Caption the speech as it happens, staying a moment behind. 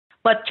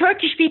But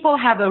Turkish people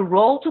have a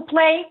role to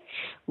play.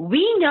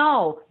 We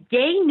know,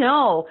 they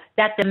know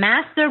that the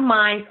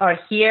masterminds are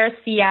here,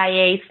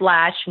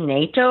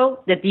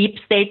 CIA/NATO, the deep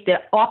state,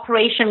 the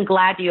Operation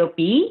Gladio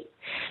B.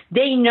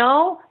 They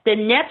know the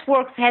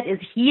network's head is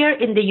here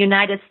in the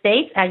United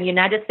States, and the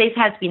United States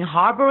has been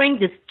harboring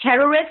this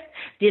terrorist,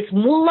 this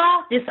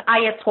mullah, this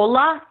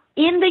ayatollah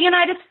in the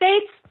United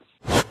States.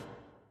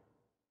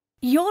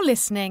 You're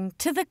listening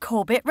to the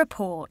Corbett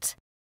Report.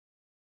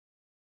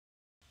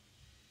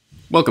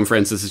 Welcome,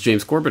 friends. This is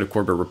James Corbett of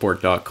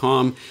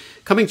Corbettreport.com,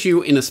 coming to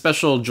you in a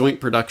special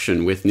joint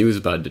production with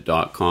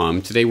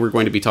newsbud.com. Today we're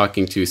going to be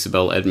talking to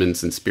Sibel,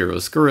 Edmonds, and Spiro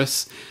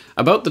Skouras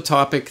about the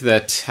topic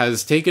that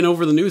has taken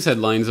over the news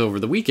headlines over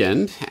the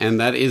weekend,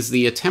 and that is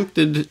the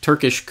attempted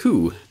Turkish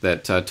coup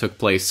that took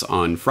place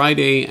on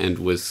Friday and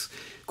was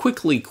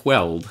quickly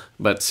quelled,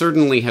 but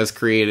certainly has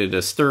created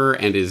a stir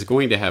and is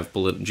going to have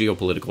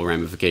geopolitical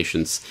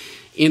ramifications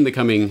in the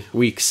coming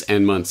weeks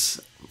and months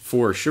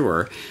for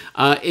sure.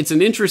 It's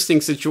an interesting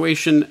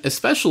situation,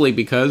 especially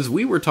because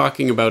we were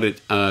talking about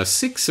it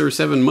 6 or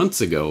 7 months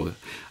ago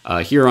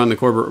here on the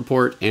Corbett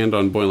Report and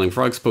on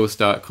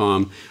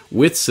boilingfrogspost.com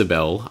with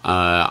Sibel.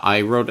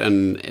 I wrote a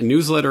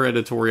newsletter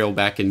editorial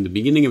back in the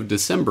beginning of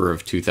December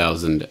of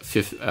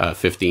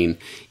 2015.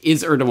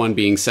 Is Erdogan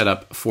being set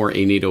up for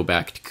a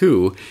NATO-backed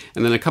coup?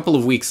 And then a couple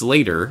of weeks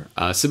later,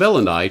 Sibel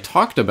and I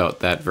talked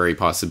about that very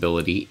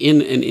possibility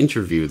in an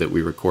interview that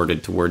we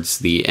recorded towards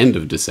the end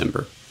of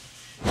December.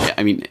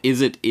 I mean,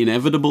 is it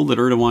inevitable that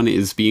Erdogan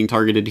is being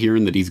targeted here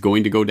and that he's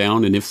going to go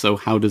down? And if so,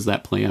 how does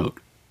that play out?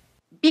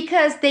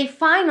 Because they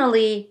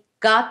finally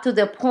got to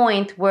the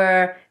point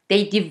where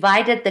they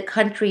divided the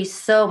country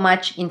so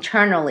much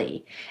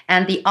internally,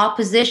 and the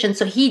opposition,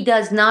 so he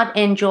does not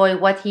enjoy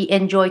what he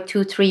enjoyed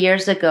 2-3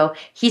 years ago.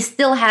 He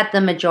still had the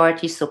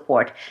majority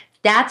support.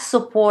 That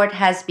support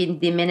has been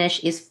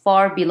diminished, is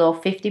far below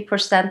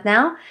 50%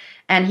 now,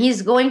 and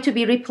he's going to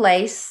be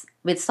replaced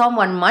with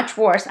someone much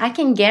worse. I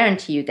can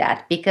guarantee you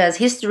that, because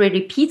history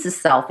repeats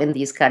itself in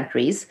these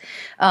countries,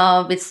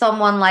 with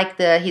someone like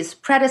his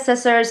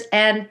predecessors.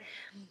 And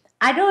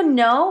I don't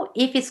know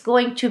if it's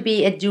going to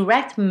be a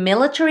direct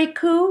military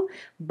coup,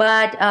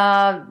 but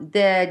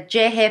the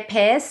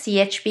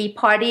CHP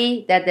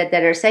party that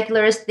are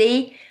secularists,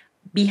 they,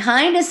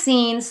 behind the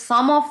scenes,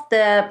 some of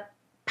the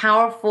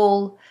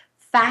powerful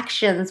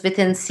factions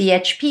within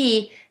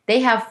CHP, they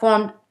have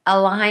formed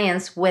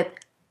alliance with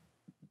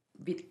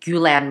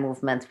Gulen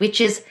movement,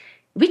 which is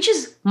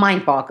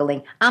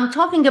mind-boggling. I'm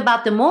talking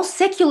about the most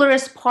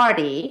secularist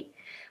party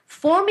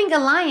forming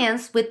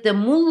alliance with the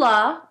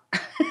mullah,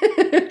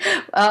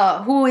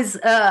 who is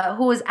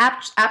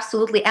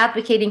absolutely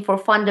advocating for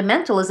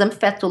fundamentalism,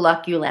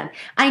 Fethullah Gulen.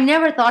 I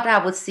never thought I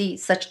would see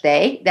such a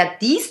day that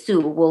these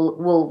two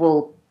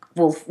will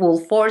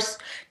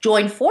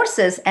join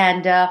forces,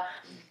 and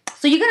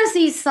so you're going to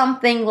see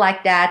something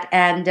like that.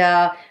 And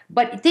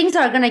but things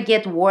are going to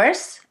get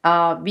worse.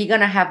 We're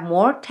going to have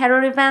more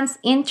terror events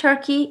in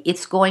Turkey.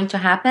 It's going to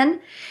happen.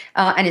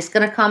 And it's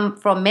going to come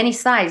from many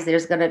sides.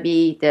 There's going to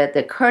be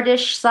the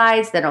Kurdish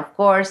sides. Then, of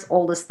course,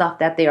 all the stuff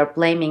that they are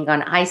blaming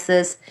on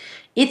ISIS.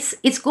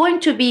 It's going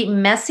to be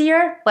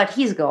messier, but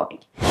he's going.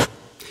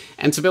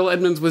 And Sibel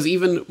Edmonds was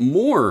even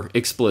more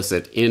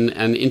explicit in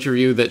an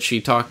interview that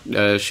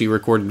she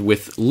recorded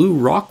with Lou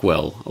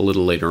Rockwell a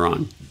little later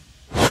on.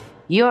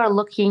 You're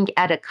looking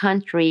at a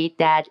country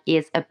that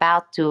is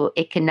about to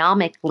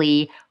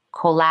economically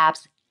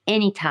collapse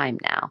anytime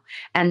now.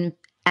 And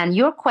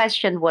your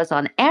question was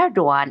on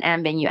Erdogan.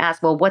 And when you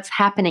ask, well, what's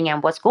happening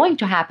and what's going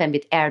to happen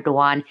with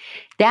Erdogan,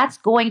 that's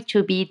going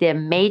to be the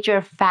major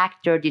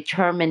factor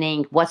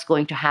determining what's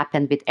going to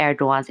happen with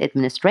Erdogan's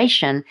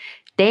administration.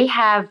 They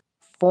have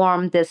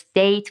formed this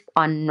date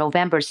on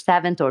November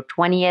 7th or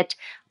 20th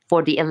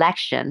for the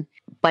election.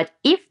 But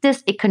if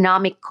this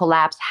economic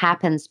collapse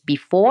happens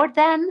before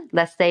then,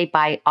 let's say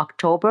by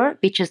October,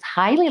 which is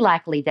highly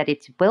likely that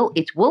it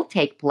will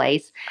take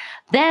place,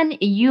 then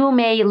you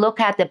may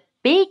look at the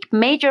big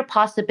major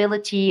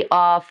possibility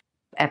of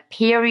a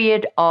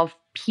period of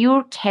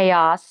pure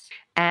chaos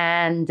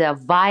and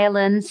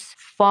violence,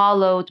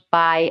 followed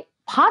by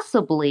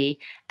possibly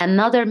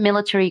another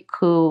military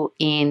coup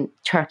in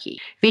Turkey,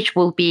 which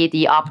will be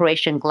the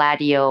Operation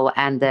Gladio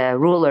and the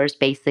rulers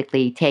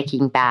basically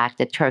taking back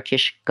the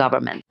Turkish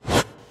government.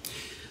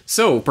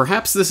 So,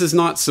 perhaps this is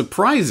not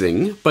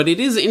surprising, but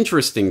it is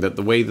interesting that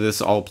the way this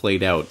all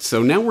played out.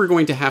 So now we're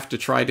going to have to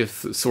try to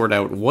sort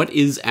out what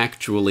is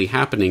actually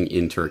happening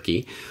in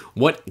Turkey,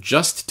 what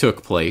just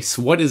took place,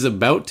 what is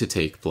about to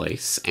take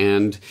place,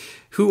 and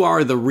who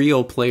are the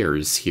real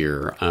players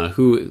here?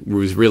 Who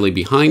was really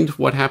behind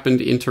what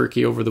happened in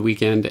Turkey over the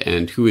weekend,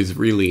 and who is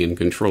really in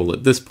control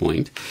at this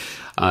point?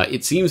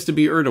 It seems to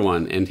be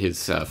Erdogan and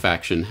his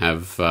faction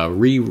have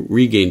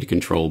regained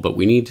control, but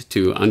we need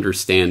to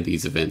understand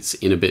these events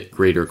in a bit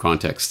greater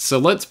context. So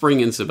let's bring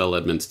in Sibel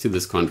Edmonds to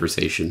this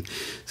conversation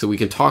so we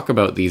can talk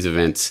about these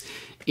events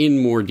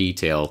in more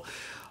detail.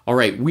 All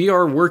right, we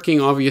are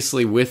working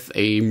obviously with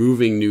a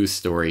moving news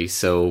story,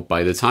 so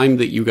by the time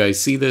that you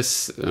guys see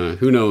this,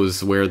 who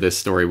knows where this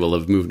story will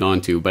have moved on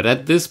to. But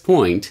at this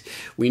point,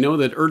 we know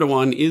that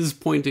Erdogan is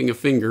pointing a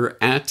finger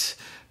at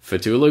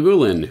Fethullah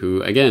Gulen,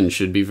 who, again,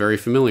 should be very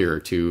familiar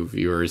to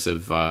viewers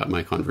of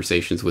my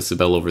conversations with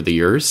Sibel over the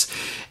years.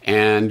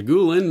 And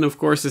Gulen, of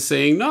course, is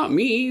saying, not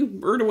me,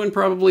 Erdogan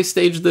probably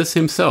staged this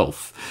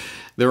himself.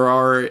 There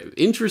are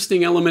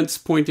interesting elements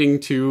pointing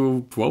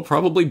to, well,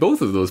 probably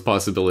both of those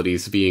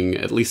possibilities being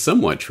at least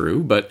somewhat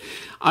true, but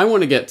I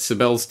want to get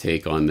Sibel's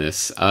take on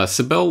this.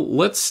 Sibel,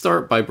 let's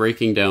start by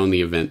breaking down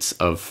the events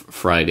of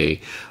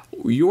Friday.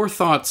 Your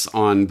thoughts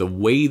on the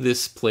way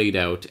this played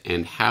out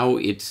and how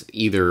it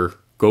either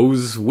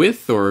goes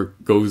with or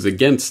goes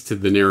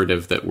against the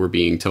narrative that we're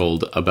being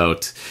told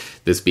about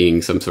this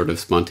being some sort of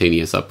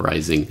spontaneous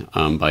uprising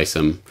by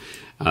some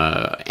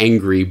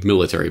angry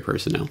military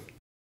personnel.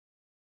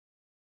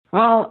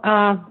 Well,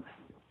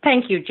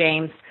 thank you,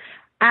 James.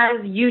 As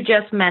you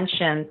just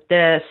mentioned,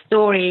 the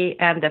story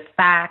and the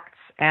facts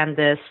and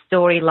the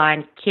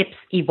storyline keeps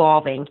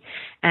evolving,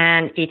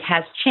 and it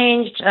has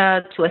changed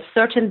to a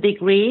certain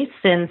degree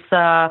since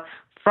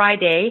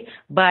Friday,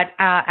 but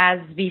as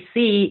we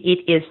see,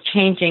 it is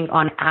changing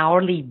on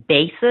hourly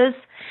basis.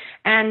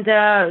 And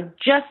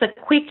just a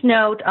quick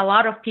note, a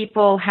lot of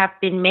people have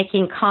been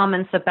making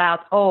comments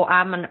about, oh,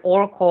 I'm an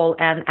oracle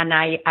and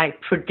I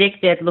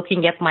predicted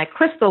looking at my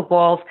crystal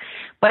balls.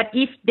 But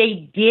if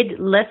they did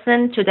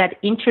listen to that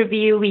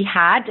interview we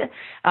had,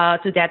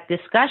 to that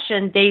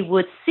discussion, they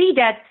would see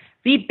that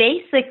we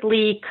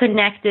basically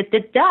connected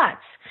the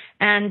dots.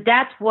 And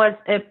that was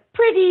a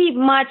pretty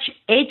much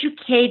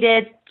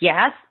educated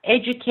guess,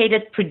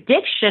 educated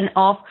prediction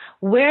of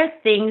where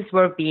things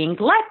were being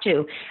led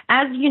to.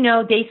 As you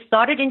know, they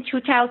started in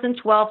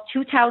 2012,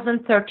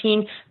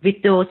 2013 with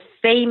those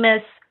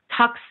famous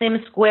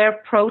Taksim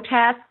Square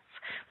protests,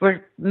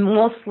 were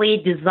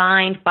mostly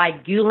designed by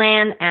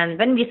Gulen. And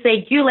when we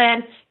say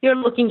Gulen, you're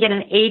looking at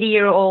an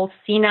 80-year-old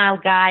senile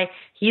guy.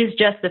 He's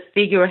just a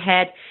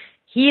figurehead.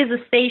 He is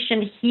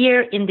stationed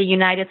here in the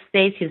United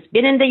States. He's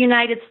been in the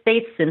United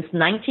States since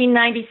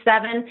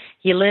 1997.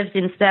 He lives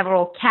in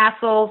several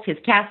castles. His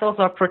castles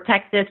are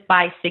protected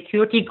by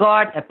security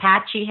guard,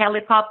 Apache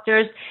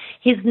helicopters.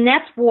 His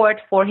net worth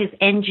for his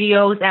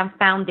NGOs and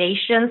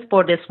foundations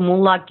for this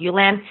Mullah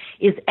Gulen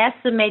is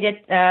estimated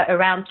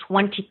around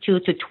 $22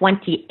 to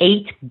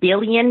 $28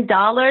 billion.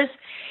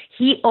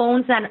 He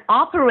owns and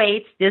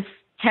operates this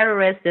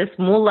terrorist, this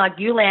Mullah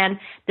Gulen,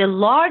 the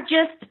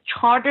largest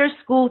charter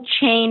school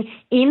chain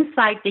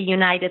inside the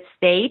United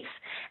States.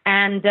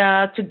 And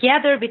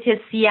together with his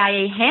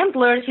CIA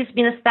handlers, he's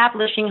been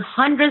establishing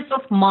hundreds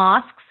of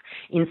mosques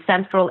in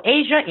Central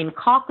Asia, in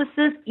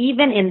Caucasus,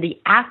 even in the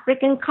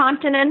African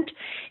continent,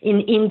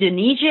 in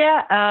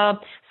Indonesia.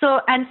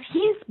 And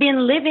he's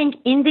been living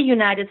in the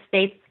United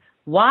States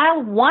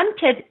while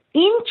wanted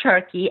in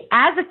Turkey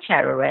as a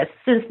terrorist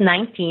since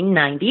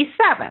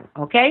 1997,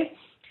 okay?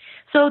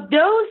 So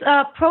those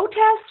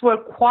protests were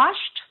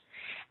quashed,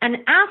 and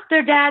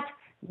after that,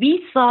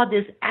 we saw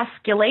this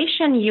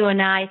escalation, you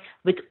and I,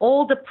 with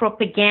all the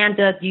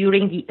propaganda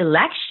during the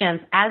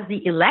elections, as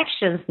the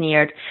elections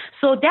neared.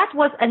 So that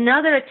was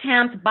another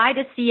attempt by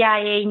the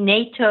CIA,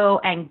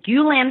 NATO, and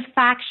Gulen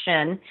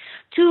faction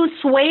to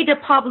sway the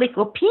public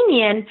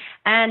opinion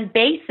and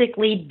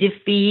basically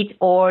defeat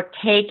or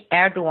take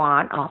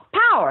Erdogan off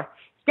power.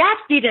 That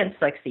didn't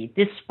succeed,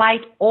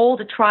 despite all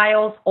the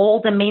trials, all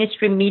the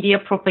mainstream media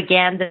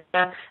propaganda,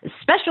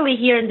 especially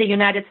here in the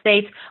United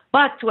States,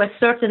 but to a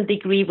certain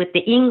degree with the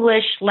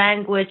English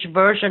language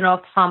version of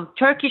some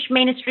Turkish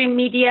mainstream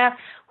media,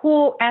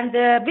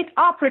 with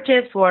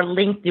operatives who are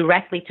linked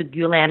directly to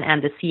Gulen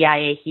and the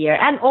CIA here,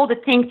 and all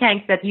the think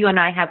tanks that you and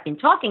I have been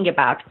talking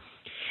about.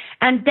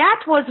 And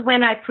that was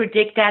when I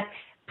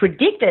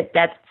predicted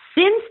that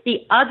since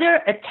the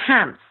other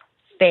attempts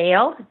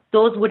failed,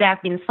 those would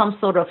have been some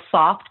sort of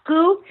soft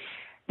coup.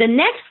 The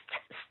next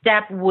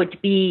step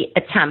would be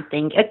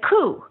attempting a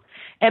coup,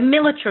 a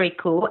military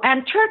coup.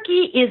 And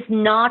Turkey is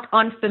not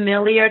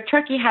unfamiliar.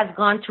 Turkey has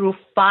gone through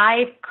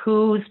 5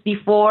 coups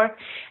before,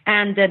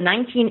 and the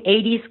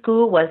 1980s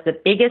coup was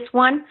the biggest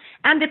one.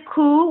 And the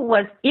coup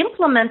was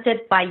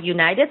implemented by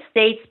United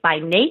States, by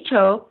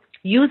NATO,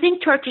 using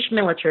Turkish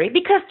military,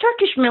 because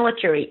Turkish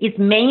military is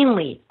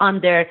mainly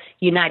under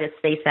United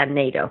States and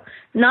NATO,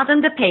 not on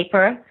the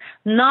paper,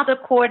 not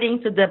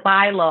according to the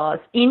bylaws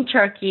in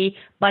Turkey,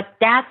 but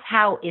that's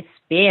how it's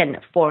been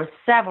for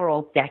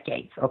several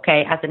decades,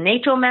 okay? As a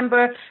NATO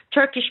member,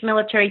 Turkish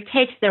military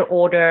takes their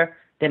order,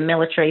 the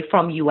military,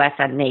 from U.S.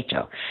 and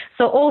NATO.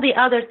 So all the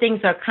other things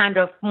are kind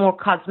of more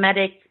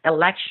cosmetic,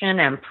 election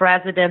and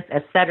presidents,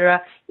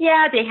 etc.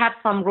 Yeah, they have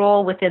some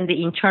role within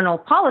the internal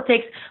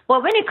politics,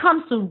 but when it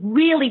comes to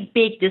really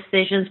big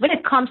decisions, when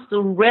it comes to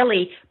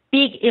really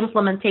big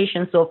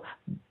implementations of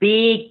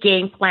big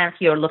game plans,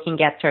 you're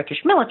looking at Turkish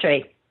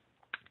military.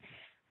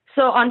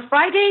 So on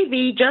Friday,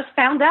 we just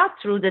found out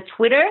through the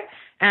Twitter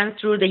and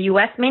through the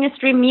U.S.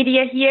 mainstream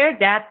media here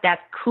that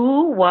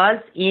coup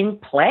was in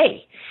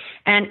play.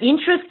 And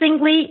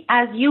interestingly,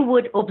 as you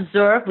would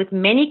observe with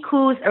many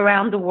coups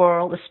around the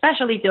world,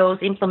 especially those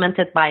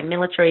implemented by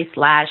military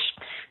slash,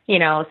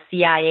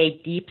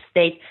 CIA deep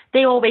state,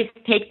 they always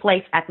take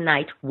place at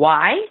night.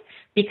 Why?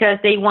 Because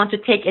they want to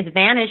take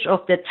advantage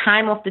of the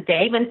time of the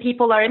day when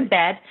people are in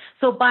bed.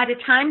 So by the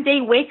time they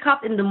wake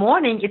up in the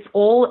morning, it's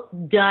all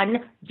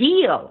done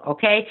deal,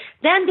 okay?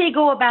 Then they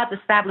go about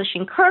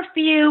establishing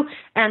curfew,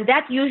 and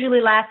that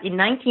usually lasts in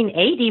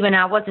 1980. When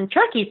I was in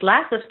Turkey, it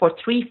lasted for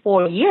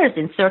 3-4 years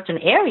in certain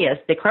areas,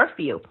 the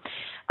curfew,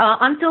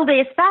 until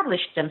they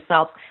established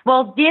themselves.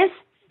 Well, this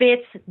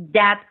fits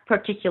that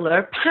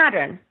particular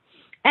pattern.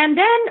 And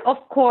then, of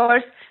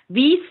course,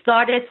 we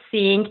started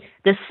seeing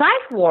the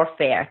psych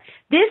warfare.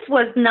 This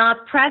was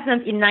not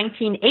present in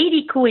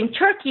 1980 coup in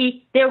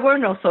Turkey. There were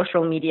no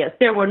social medias.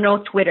 There were no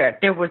Twitter.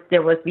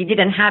 We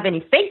didn't have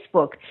any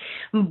Facebook.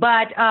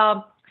 But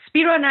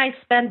Spiro and I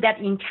spent that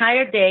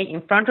entire day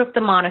in front of the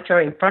monitor,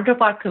 in front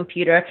of our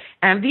computer,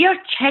 and we are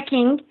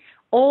checking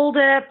all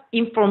the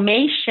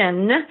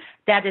information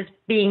that is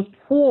being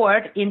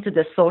poured into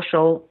the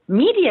social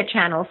media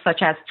channels,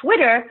 such as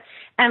Twitter.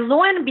 And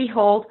lo and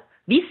behold,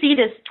 we see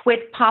this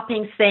tweet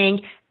popping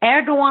saying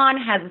Erdogan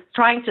is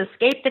trying to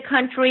escape the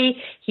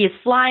country. He is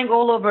flying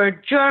all over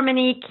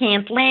Germany,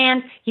 can't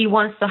land. He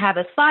wants to have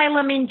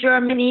asylum in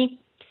Germany.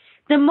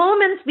 The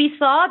moment we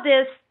saw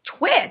this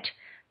tweet,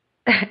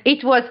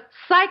 it was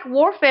psych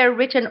warfare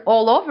written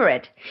all over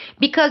it.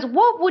 Because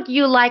what would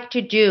you like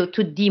to do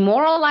to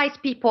demoralize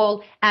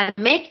people and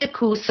make the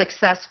coup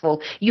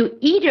successful? You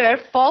either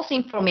false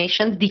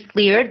information,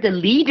 declare the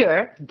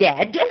leader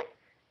dead,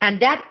 and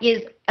that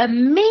is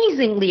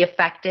amazingly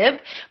effective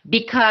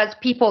because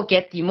people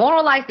get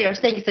demoralized. They're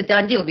saying it's a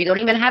done deal. We don't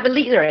even have a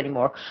leader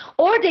anymore.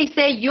 Or they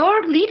say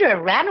your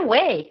leader ran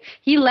away.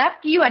 He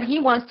left you and he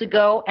wants to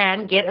go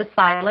and get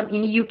asylum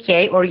in the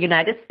UK or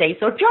United States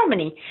or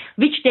Germany,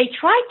 which they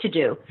tried to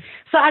do.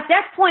 So at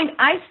that point,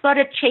 I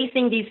started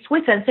chasing these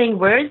tweets and saying,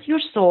 where is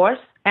your source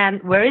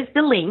and where is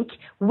the link?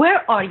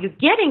 Where are you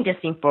getting this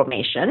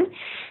information?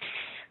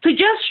 To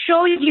just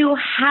show you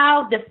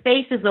how the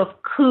faces of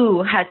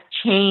coup has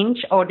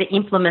changed, or the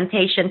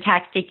implementation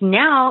tactic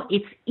now,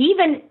 it's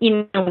even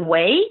in a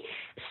way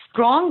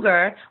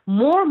stronger,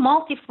 more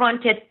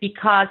multi-fronted,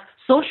 because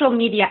social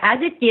media, as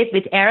it did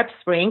with Arab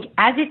Spring,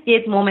 as it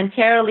did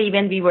momentarily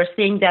when we were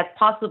seeing that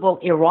possible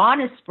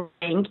Iran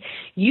Spring,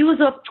 use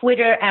of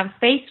Twitter and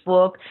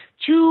Facebook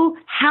to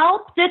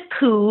help the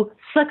coup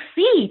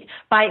succeed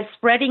by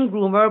spreading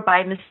rumor,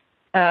 by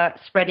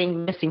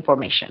spreading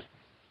misinformation.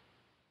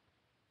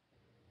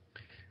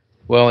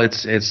 Well,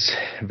 it's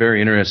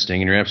very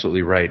interesting, and you're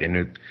absolutely right.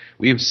 And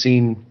we have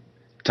seen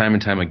time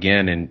and time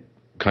again in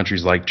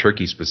countries like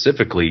Turkey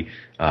specifically,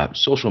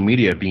 social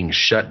media being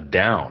shut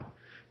down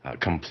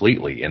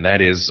completely, and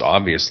that is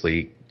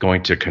obviously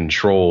going to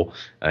control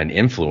and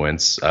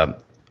influence a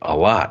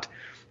lot.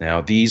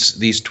 Now, these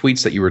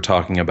tweets that you were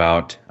talking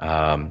about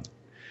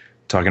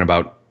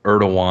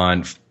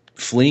Erdogan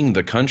fleeing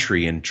the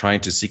country and trying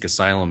to seek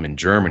asylum in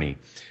Germany,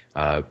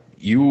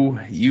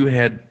 you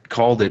had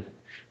called it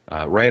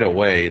right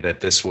away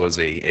that this was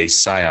a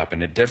psyop,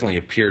 and it definitely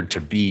appeared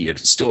to be. It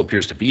still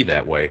appears to be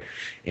that way.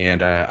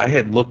 And I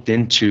had looked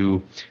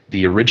into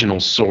the original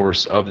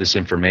source of this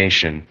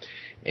information,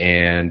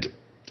 and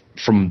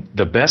from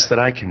the best that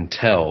I can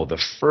tell, the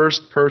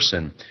first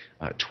person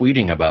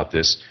tweeting about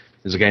this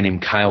is a guy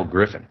named Kyle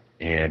Griffin,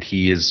 and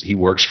he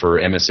works for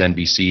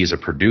MSNBC as a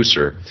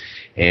producer,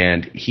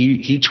 and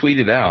he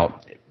tweeted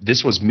out,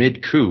 this was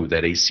mid-coup,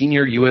 that a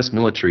senior U.S.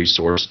 military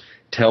source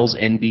tells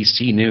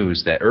NBC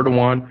News that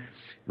Erdogan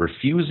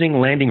refusing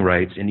landing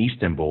rights in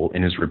Istanbul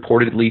and is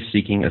reportedly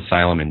seeking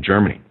asylum in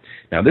Germany.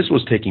 Now, this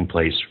was taking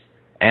place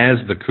as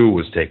the coup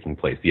was taking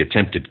place, the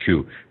attempted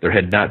coup. There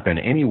had not been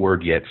any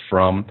word yet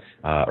from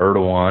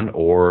Erdogan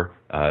or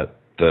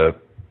the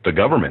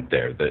government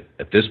there. That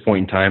at this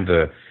point in time,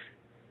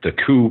 the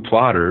coup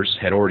plotters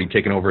had already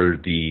taken over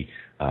the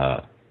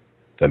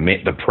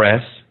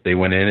press. They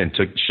went in and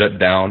shut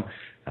down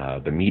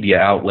the media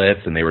outlets,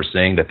 and they were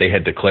saying that they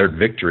had declared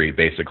victory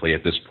basically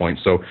at this point.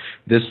 So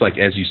this, like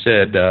as you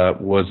said,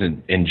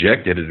 wasn't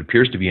injected. It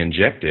appears to be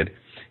injected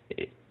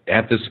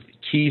at this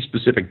key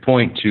specific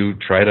point to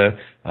try to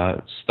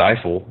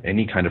stifle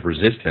any kind of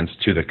resistance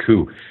to the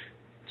coup.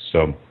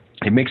 So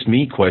it makes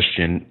me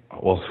question,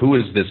 well, who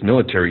is this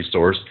military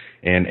source,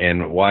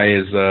 and why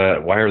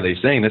are they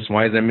saying this?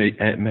 Why is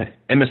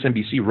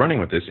MSNBC running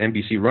with this,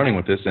 NBC running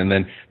with this? And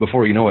then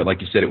before you know it,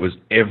 like you said, it was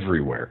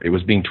everywhere. It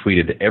was being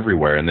tweeted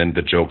everywhere, and then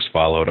the jokes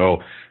followed.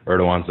 Oh,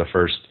 Erdogan's the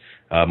first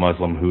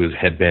Muslim who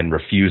had been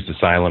refused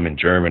asylum in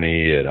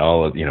Germany, and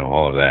all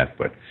of that.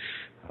 But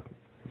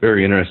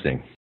very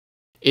interesting.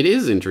 It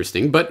is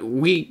interesting, but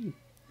we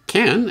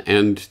can,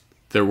 and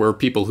there were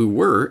people who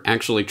were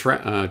actually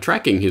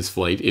tracking his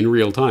flight in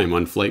real time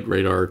on Flight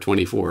Radar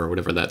 24, or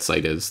whatever that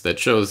site is, that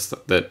shows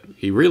that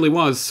he really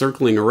was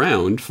circling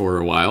around for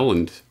a while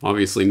and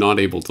obviously not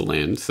able to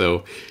land.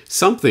 So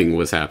something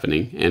was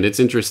happening. And it's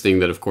interesting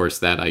that, of course,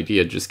 that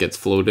idea just gets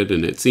floated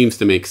and it seems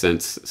to make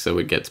sense. So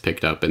it gets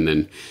picked up and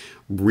then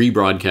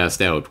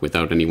rebroadcast out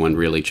without anyone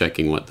really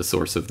checking what the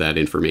source of that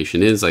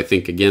information is. I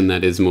think, again,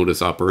 that is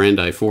modus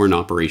operandi for an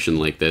operation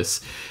like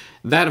this.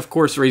 That, of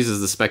course, raises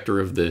the specter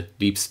of the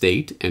deep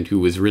state and who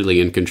was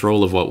really in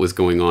control of what was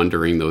going on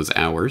during those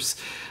hours.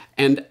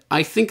 And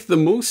I think the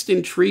most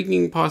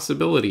intriguing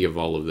possibility of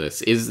all of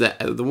this is that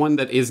the one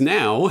that is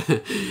now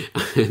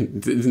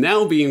is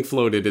now being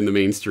floated in the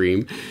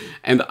mainstream.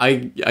 And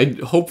I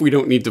hope we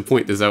don't need to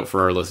point this out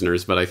for our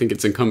listeners, but I think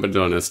it's incumbent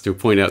on us to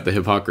point out the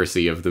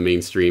hypocrisy of the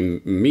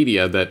mainstream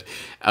media, that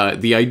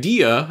the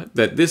idea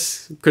that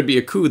this could be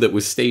a coup that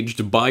was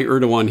staged by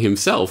Erdogan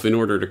himself in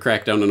order to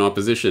crack down on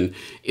opposition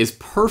is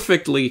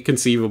perfectly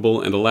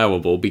conceivable and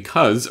allowable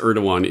because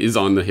Erdogan is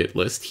on the hit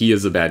list. He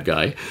is a bad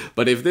guy.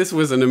 But if this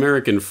was an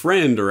American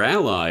friend or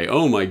ally,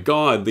 oh my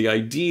God, the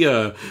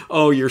idea,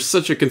 oh, you're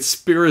such a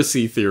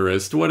conspiracy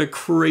theorist. What a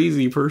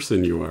crazy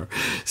person you are.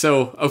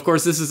 So, of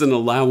course, this is an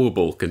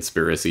allowable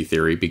conspiracy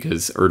theory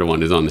because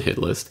Erdogan is on the hit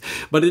list.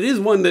 But it is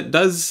one that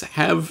does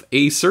have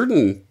a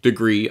certain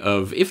degree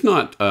of, if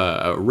not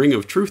a ring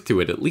of truth to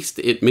it, at least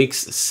it makes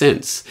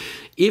sense.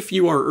 If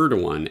you are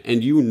Erdogan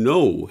and you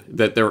know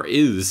that there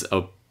is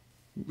a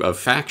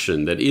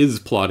faction that is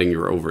plotting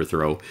your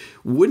overthrow,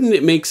 wouldn't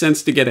it make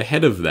sense to get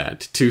ahead of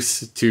that, to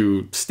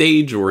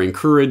stage or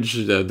encourage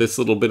this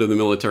little bit of the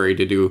military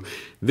to do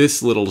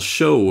this little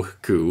show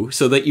coup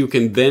so that you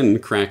can then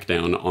crack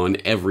down on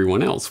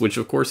everyone else, which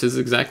of course is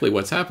exactly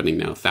what's happening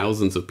now.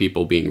 Thousands of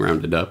people being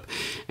rounded up,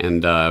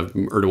 and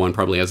Erdogan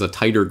probably has a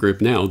tighter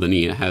grip now than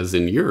he has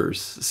in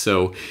years.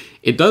 So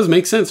it does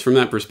make sense from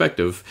that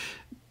perspective.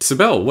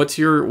 Sibel, what's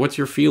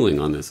your feeling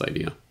on this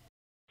idea?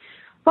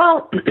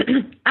 Well,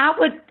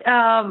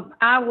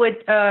 I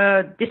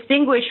would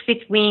distinguish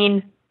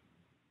between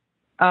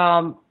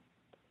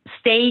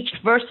staged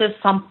versus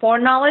some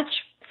foreknowledge,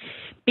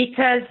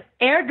 because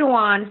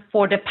Erdogan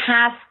for the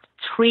past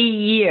 3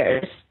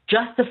 years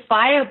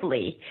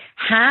justifiably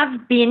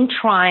have been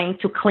trying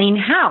to clean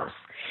house.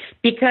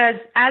 Because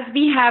as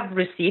we have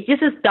received,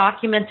 this is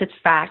documented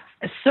fact,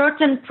 a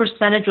certain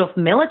percentage of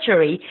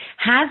military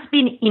has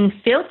been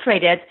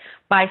infiltrated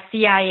by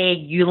CIA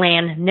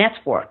Gulen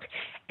network.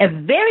 A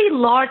very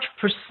large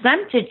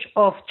percentage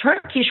of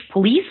Turkish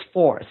police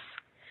force,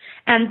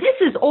 and this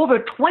is over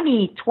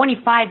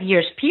 25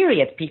 years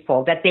period,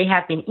 people, that they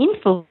have been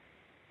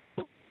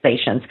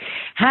infiltrations,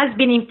 has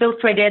been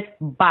infiltrated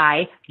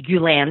by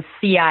Gulen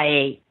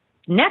CIA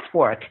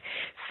network.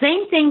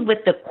 Same thing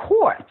with the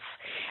courts.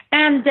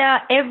 And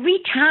every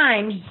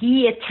time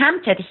he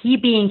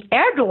being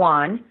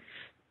Erdogan,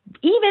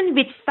 even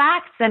with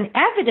facts and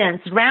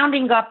evidence,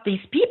 rounding up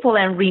these people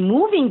and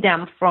removing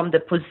them from the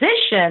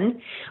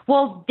position,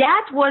 well,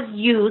 that was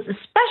used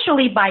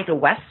especially by the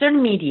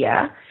Western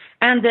media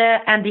and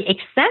the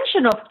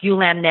extension of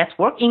Gulen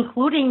network,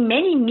 including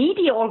many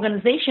media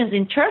organizations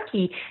in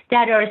Turkey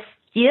that are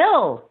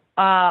still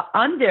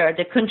under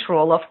the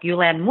control of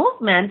Gulen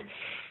movement.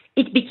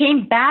 It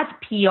became bad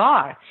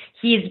PR.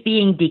 He is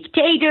being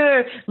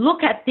dictator.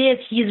 Look at this.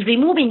 He's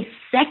removing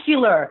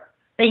secular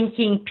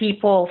thinking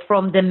people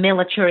from the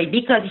military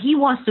because he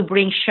wants to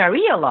bring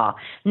Sharia law.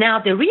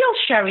 Now, the real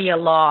Sharia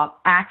law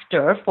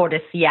actor for the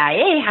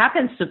CIA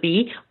happens to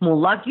be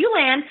Mullah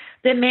Gulen,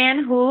 the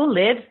man who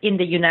lives in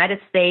the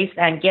United States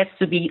and gets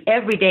to be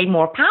every day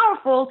more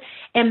powerful,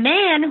 a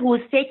man who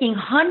is taking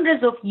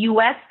hundreds of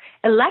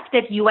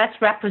elected U.S.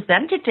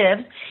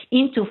 representatives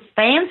into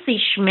fancy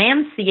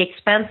schmancy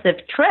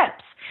expensive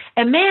trips.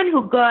 A man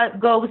who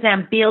goes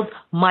and builds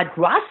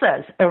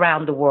madrasas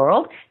around the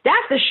world,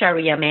 that's a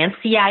Sharia man,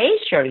 CIA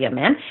Sharia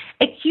man,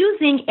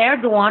 accusing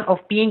Erdogan of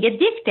being a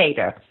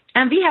dictator.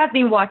 And we have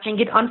been watching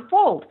it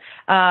unfold,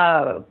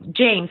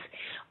 James.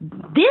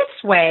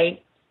 This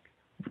way,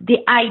 the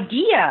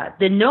idea,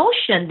 the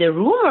notion, the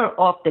rumor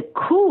of the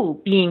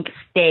coup being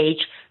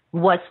staged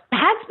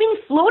has been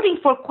floating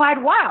for quite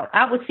a while.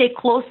 I would say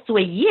close to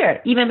a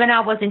year. Even when I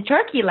was in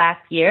Turkey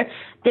last year,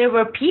 there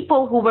were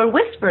people who were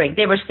whispering.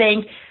 They were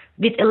saying,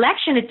 with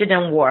election, it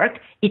didn't work.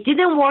 It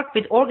didn't work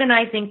with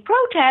organizing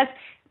protests.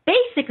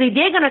 Basically,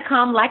 they're going to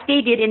come like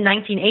they did in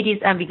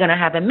 1980s, and we're going to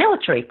have a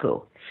military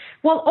coup.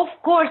 Well, of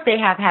course, they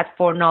have had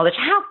foreknowledge.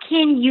 How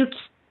can you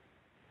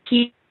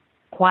keep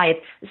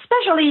quiet,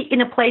 especially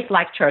in a place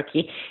like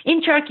Turkey?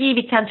 In Turkey,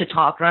 we tend to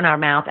talk, run our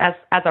mouth, as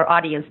our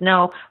audience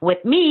know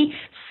with me.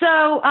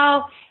 So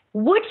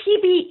would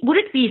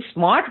it be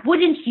smart?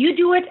 Wouldn't you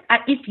do it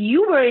if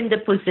you were in the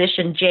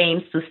position,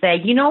 James, to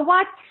say, you know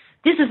what?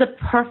 This is a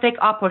perfect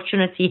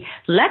opportunity.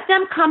 Let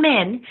them come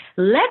in.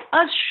 Let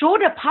us show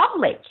the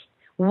public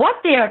what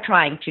they are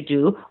trying to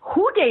do,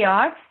 who they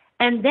are,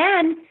 and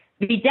then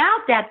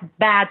without that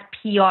bad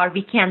PR,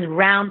 we can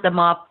round them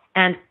up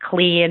and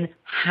clean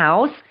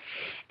house.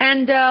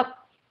 And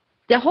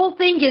the whole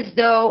thing is,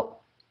 though,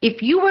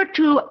 if you were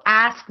to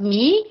ask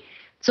me,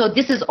 so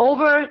this is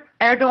over,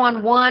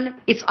 Erdogan won,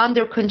 it's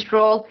under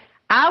control,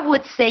 I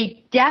would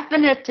say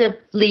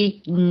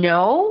definitively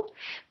no,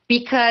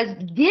 because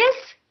this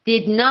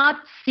did not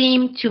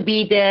seem to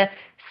be the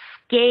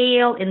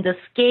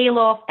scale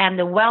of and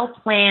the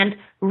well-planned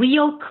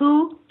real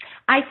coup.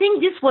 I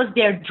think this was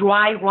their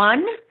dry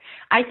run.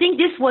 I think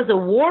this was a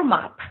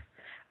warm-up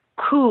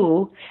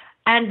coup,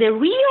 and the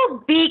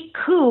real big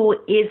coup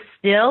is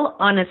still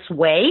on its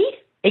way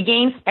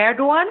against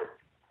Erdogan.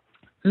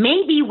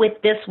 Maybe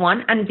with this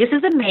one, and this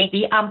is a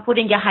maybe, I'm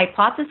putting a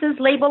hypothesis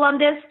label on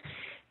this.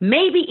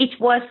 Maybe it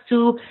was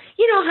to,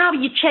 how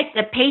you check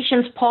the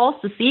patient's pulse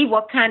to see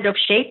what kind of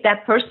shape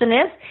that person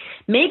is.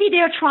 Maybe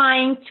they're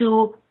trying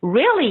to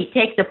really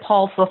take the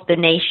pulse of the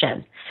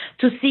nation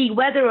to see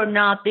whether or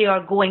not they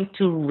are going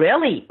to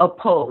really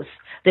oppose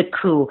the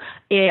coup.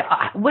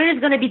 Where is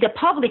going to be the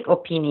public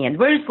opinion?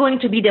 Where is going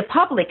to be the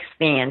public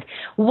stand?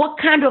 What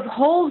kind of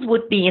holes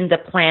would be in the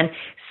plan?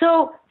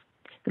 So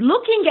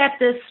looking at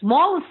the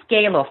small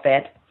scale of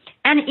it,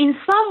 and in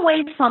some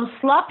ways some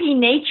sloppy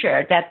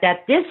nature that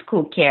this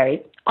coup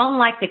carried,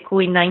 unlike the coup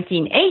in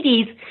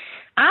 1980s,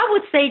 I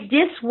would say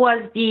this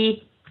was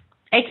the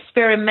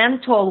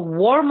experimental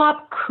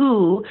warm-up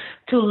coup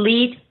to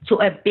lead to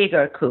a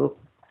bigger coup.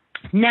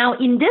 Now,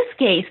 in this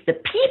case, the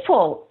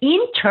people in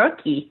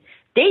Turkey,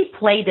 they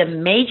played a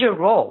major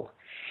role.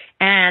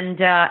 And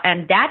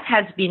that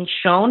has been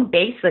shown,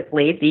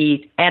 basically,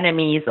 the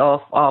enemies of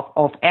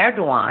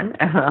Erdogan,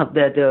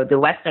 the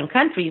Western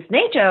countries,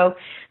 NATO,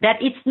 that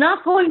it's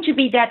not going to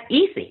be that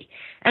easy.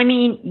 I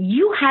mean,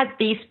 you had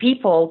these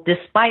people,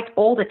 despite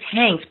all the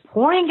tanks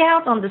pouring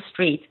out on the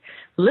street,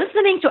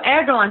 listening to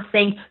Erdogan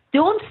saying,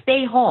 don't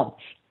stay home,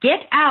 get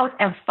out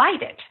and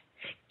fight it.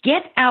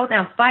 Get out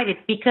and fight it,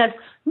 because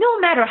no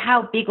matter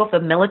how big of a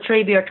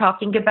military we are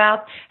talking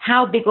about,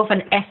 how big of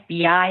an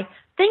FBI,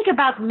 think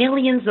about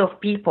millions of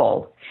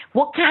people,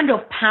 what kind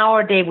of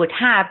power they would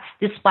have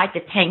despite the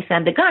tanks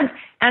and the guns.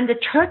 And the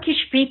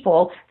Turkish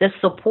people, the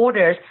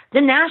supporters, the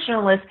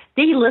nationalists,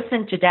 they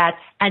listened to that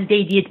and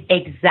they did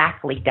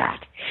exactly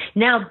that.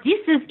 Now,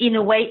 this is in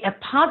a way a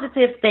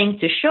positive thing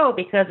to show,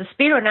 because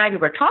Spiro and I, we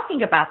were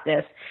talking about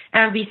this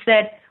and we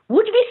said,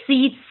 would we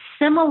see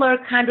similar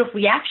kind of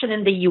reaction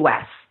in the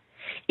U.S.?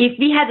 If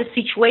we had a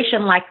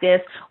situation like this,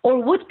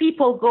 or would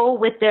people go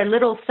with their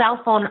little cell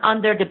phone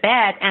under the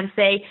bed and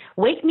say,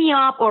 wake me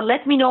up or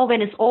let me know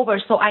when it's over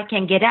so I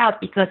can get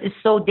out because it's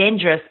so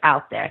dangerous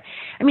out there?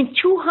 I mean,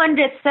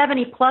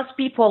 270 plus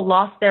people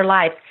lost their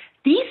lives.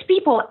 These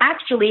people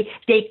actually,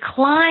 they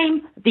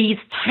climb these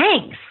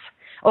tanks.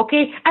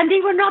 Okay, and they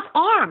were not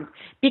armed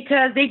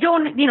because they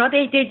don't,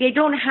 they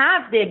don't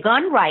have the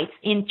gun rights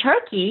in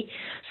Turkey.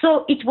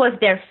 So it was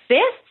their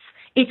fists.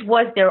 It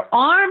was their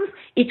arms.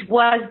 It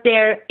was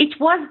their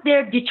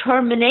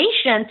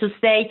determination to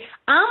say,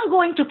 I'm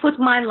going to put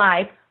my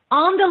life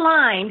on the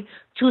line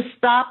to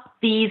stop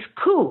these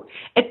coups,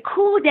 a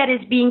coup that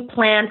is being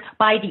planned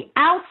by the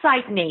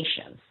outside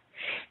nations.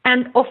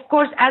 And of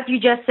course, as you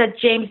just said,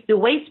 James, the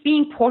way it's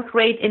being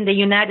portrayed in the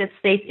United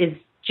States is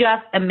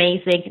just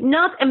amazing.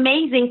 Not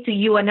amazing to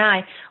you and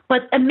I,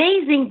 but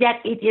amazing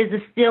that it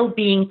is still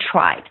being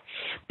tried.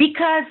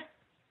 Because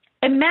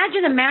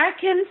imagine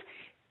Americans,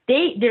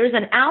 there is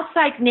an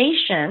outside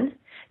nation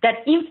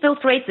that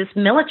infiltrates this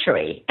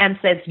military and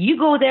says, you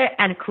go there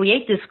and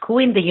create this coup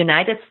in the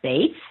United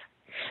States.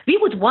 We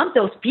would want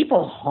those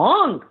people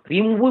hung.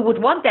 We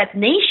would want that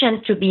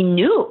nation to be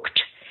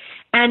nuked.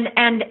 And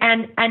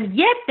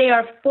yet they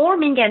are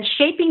forming and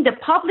shaping the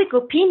public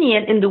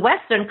opinion in the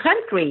Western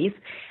countries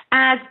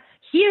as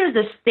here's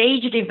a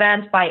staged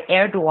event by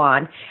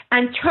Erdogan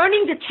and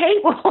turning the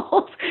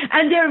tables,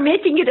 and they're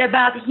making it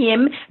about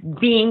him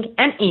being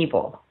an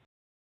evil.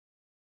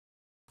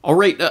 All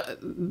right,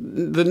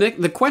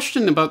 the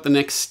question about the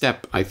next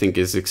step, I think,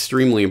 is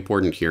extremely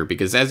important here,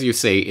 because as you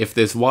say, if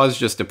this was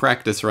just a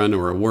practice run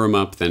or a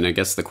warm-up, then I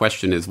guess the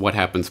question is what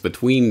happens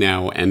between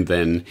now and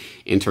then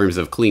in terms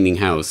of cleaning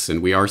house,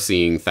 and we are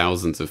seeing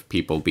thousands of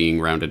people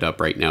being rounded up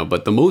right now.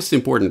 But the most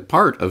important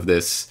part of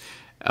this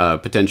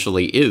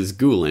potentially is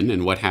Gulen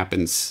and what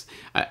happens,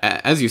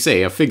 as you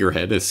say, a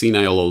figurehead, a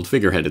senile old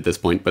figurehead at this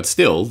point, but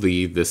still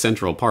the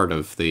central part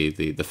of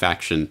the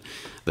faction,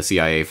 the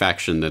CIA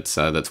faction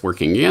that's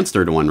working against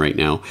Erdogan right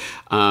now.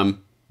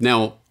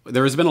 Now,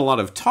 there has been a lot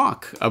of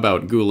talk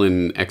about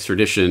Gulen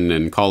extradition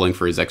and calling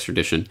for his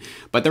extradition,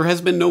 but there has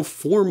been no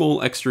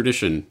formal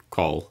extradition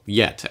call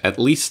yet, at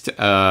least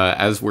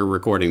as we're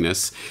recording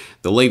this.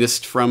 The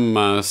latest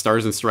from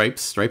Stars and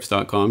Stripes,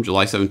 stripes.com,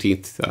 July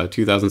 17th,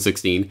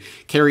 2016.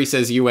 Kerry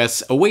says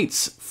U.S.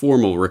 awaits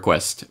formal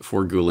request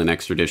for Gulen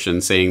extradition,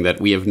 saying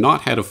that we have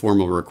not had a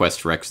formal request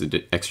for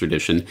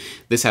extradition.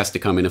 This has to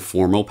come in a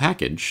formal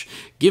package.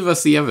 Give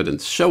us the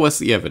evidence. Show us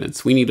the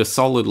evidence. We need a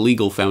solid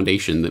legal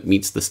foundation that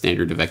meets the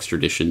standard of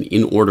extradition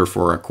in order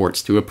for our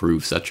courts to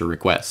approve such a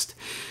request.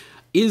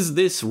 Is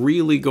this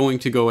really going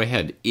to go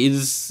ahead?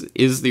 Is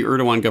the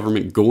Erdogan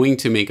government going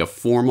to make a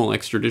formal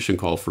extradition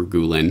call for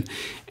Gulen?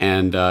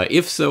 And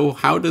if so,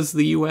 how does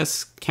the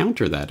U.S.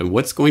 counter that? And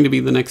what's going to be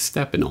the next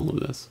step in all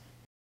of this?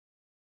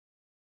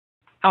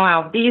 Oh,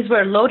 wow, these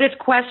were loaded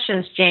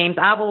questions, James.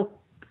 I will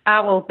I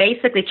will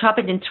basically chop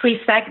it in 3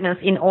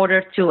 segments in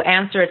order to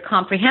answer it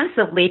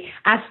comprehensively.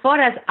 As far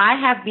as I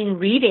have been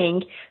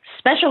reading,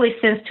 especially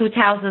since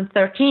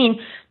 2013,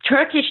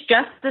 Turkish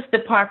Justice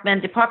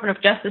Department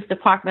of Justice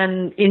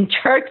Department in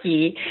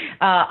Turkey,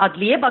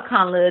 Adliye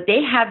Bakanlığı,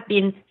 they have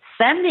been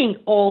sending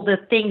all the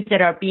things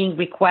that are being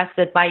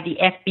requested by the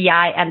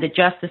FBI and the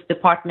Justice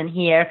Department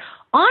here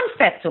on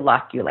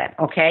Fethullah Gulen,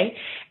 okay?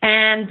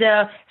 And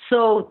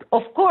so,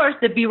 of course,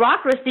 the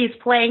bureaucracy is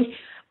playing,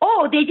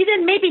 oh, they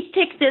didn't maybe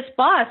tick this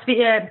box,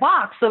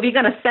 so we're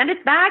going to send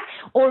it back.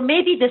 Or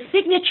maybe the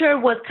signature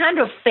was kind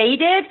of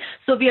faded,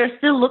 so we are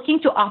still looking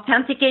to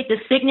authenticate the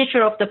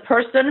signature of the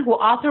person who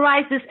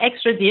authorized this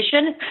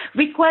extradition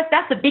request.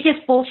 That's the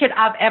biggest bullshit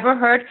I've ever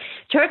heard.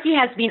 Turkey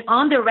has been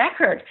on the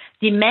record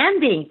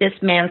demanding this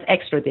man's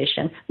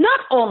extradition. Not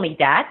only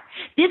that,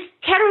 this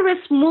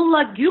terrorist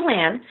Mullah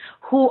Gulen,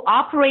 who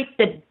operates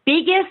the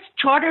biggest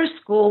charter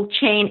school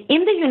chain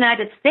in the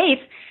United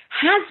States,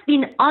 has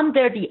been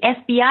under the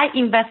FBI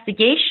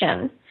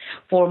investigation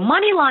for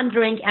money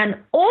laundering and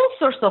all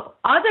sorts of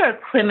other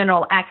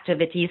criminal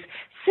activities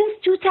since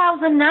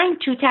 2009,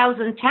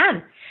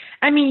 2010.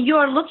 I mean,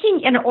 you're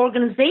looking at an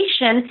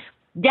organization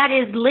that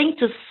is linked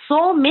to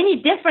so many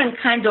different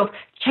kinds of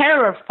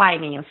terror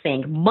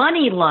financing,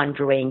 money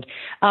laundering,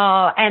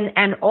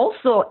 and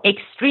also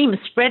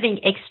spreading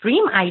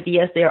extreme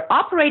ideas. They're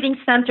operating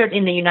centered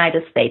in the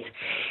United States.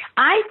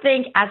 I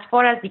think as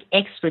far as the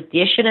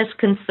extradition is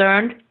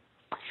concerned,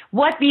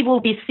 what we will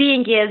be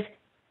seeing is,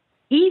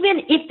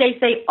 even if they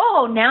say,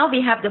 oh, now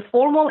we have the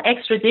formal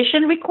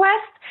extradition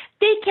request,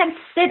 they can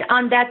sit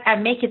on that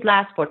and make it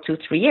last for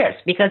 2-3 years,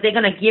 because they're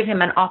going to give him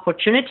an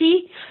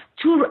opportunity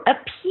to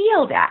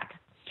appeal that.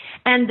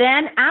 And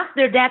then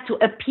after that, to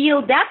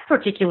appeal that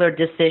particular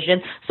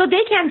decision, so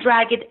they can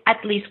drag it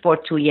at least for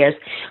 2 years.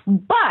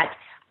 But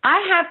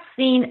I have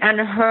seen and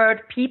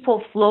heard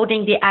people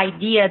floating the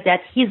idea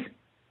that his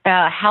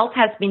health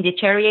has been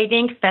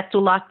deteriorating,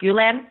 Fethullah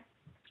Gulen.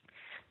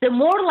 The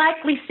more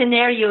likely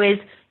scenario is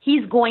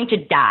he's going to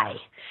die.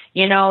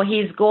 You know,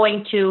 he's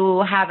going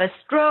to have a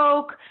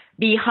stroke,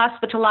 be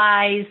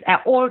hospitalized,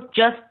 or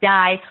just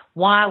die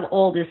while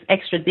all this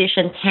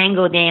extradition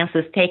tango dance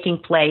is taking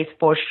place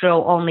for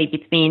show only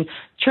between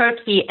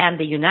Turkey and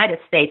the United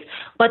States.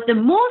 But the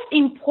most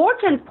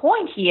important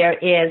point here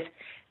is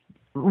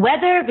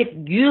whether with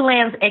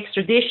Gulen's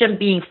extradition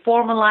being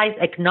formalized,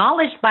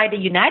 acknowledged by the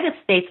United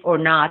States or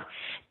not,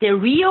 the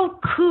real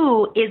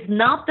coup is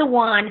not the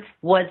one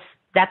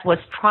that was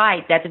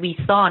tried, that we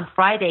saw on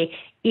Friday.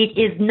 It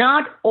is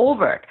not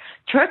over.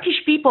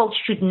 Turkish people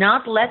should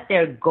not let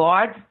their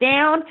guards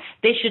down.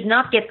 They should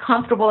not get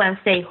comfortable and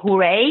say,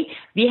 hooray,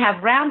 we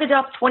have rounded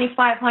up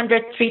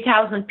 2,500,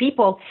 3,000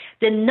 people.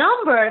 The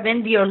number,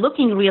 when we are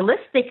looking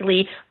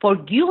realistically for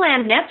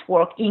Gulen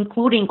network,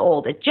 including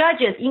all the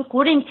judges,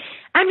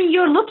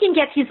 you're looking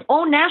at his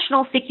own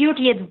national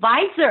security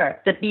advisor,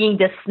 that being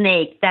the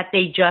snake that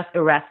they just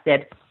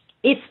arrested.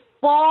 It's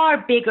far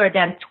bigger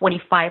than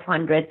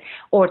 2,500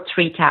 or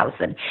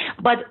 3,000.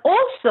 But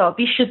also,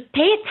 we should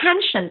pay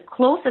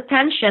close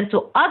attention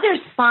to other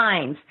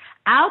signs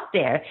out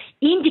there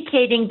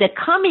indicating the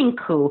coming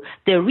coup,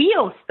 the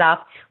real stuff.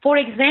 For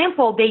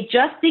example, they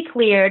just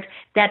declared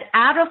that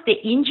out of the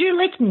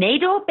Incirlik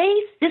NATO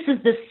base, this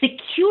is the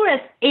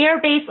securest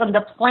air base on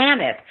the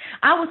planet.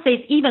 I would say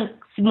it's even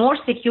more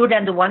secure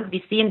than the ones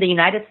we see in the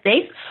United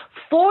States.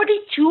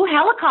 42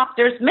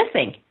 helicopters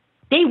missing.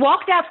 They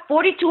walked out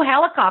 42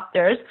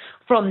 helicopters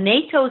from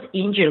NATO's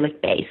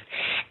Incirlik base.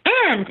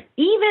 And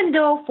even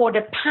though for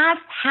the past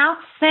half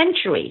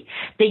century,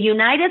 the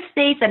United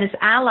States and its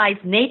allies,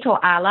 NATO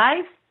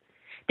allies,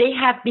 they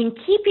have been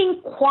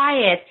keeping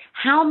quiet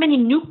how many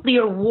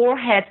nuclear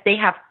warheads they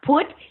have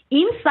put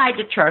inside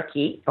the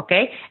Turkey,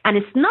 okay? And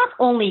it's not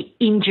only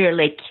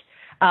Incirlik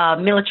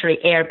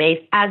military air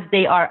base as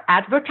they are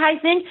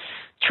advertising.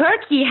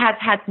 Turkey has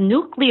had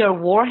nuclear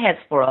warheads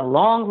for a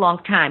long,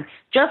 long time.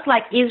 Just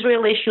like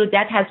Israel issued,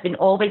 that has been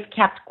always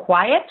kept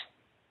quiet.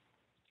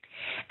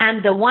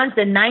 And the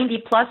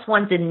 90-plus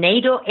ones in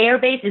NATO air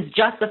base is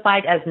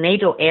justified as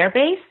NATO air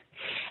base.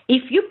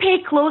 If you pay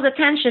close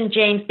attention,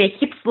 James, they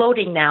keep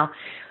floating now.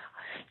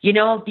 You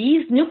know,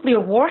 these nuclear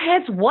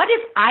warheads, what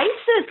if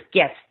ISIS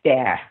gets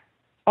there?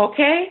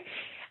 Okay?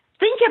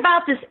 Think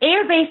about this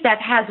air base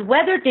that has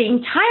weathered the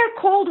entire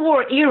Cold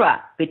War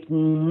era with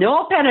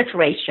no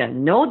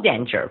penetration, no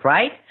danger,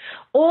 right?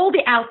 All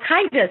the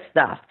Al-Qaeda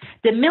stuff,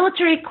 the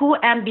military coup,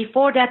 and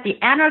before that, the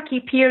anarchy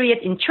period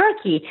in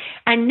Turkey.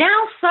 And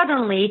now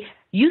suddenly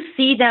you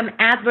see them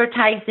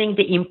advertising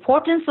the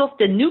importance of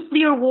the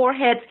nuclear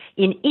warheads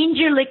in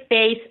Incirlik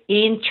base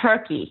in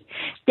Turkey.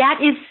 That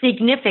is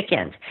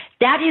significant.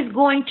 That is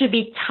going to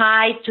be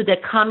tied to the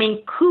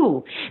coming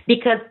coup,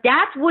 because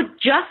that would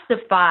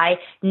justify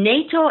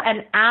NATO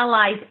and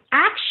allies'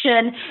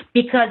 action,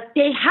 because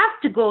they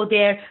have to go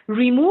there,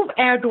 remove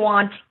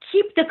Erdogan,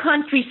 keep the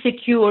country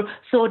secure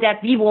so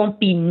that we won't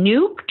be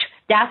nuked.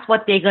 That's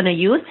what they're going to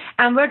use.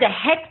 And where the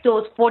heck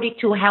those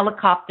 42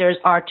 helicopters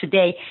are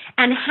today.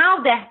 And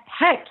how the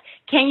heck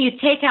can you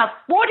take out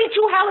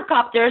 42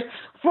 helicopters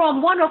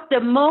from one of the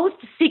most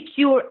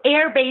secure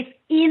airbase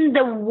in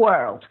the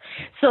world.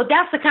 So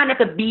that's the kind of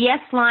a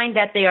BS line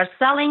that they are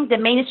selling, the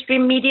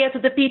mainstream media, to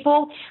the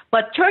people.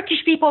 But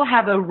Turkish people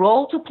have a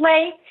role to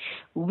play.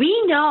 We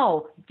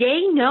know,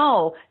 they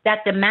know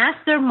that the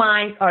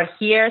masterminds are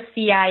here,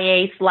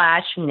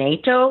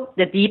 CIA/NATO,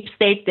 the deep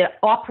state, the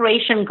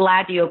Operation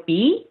Gladio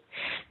B.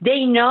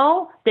 They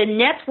know the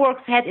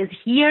network's head is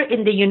here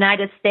in the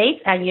United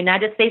States, and the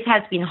United States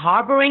has been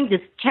harboring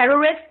this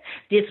terrorist,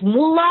 this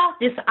mullah,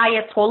 this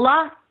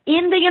ayatollah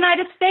in the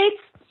United States.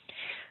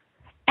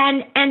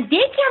 And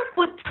they can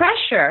put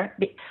pressure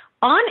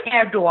on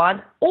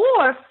Erdogan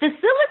or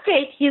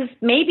facilitate his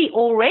maybe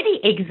already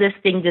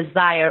existing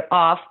desire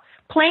of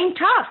playing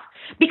tough,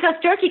 because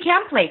Turkey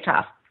can play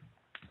tough.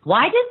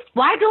 Why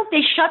don't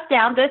they shut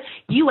down the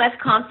U.S.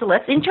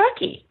 consulates in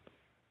Turkey?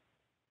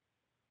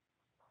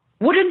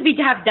 Wouldn't we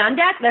have done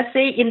that, let's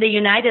say, in the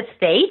United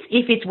States,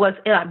 if it was,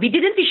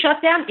 didn't we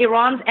shut down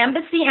Iran's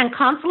embassy and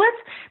consulates?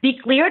 We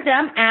cleared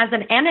them as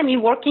an enemy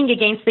working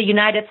against the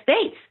United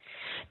States.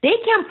 They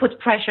can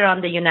put pressure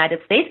on the United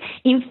States.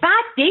 In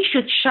fact, they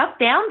should shut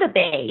down the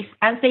base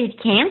and say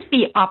it can't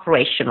be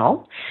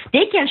operational.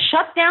 They can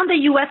shut down the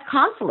U.S.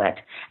 consulate.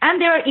 And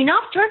there are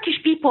enough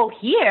Turkish people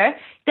here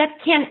that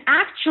can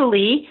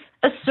actually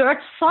assert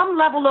some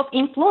level of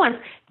influence.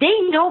 They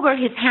know where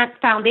his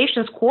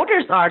foundation's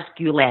quarters are,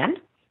 Gulen.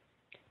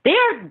 They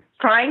are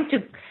trying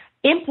to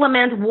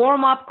implement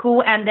warm-up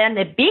coup and then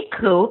a big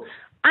coup.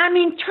 I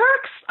mean,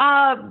 Turks,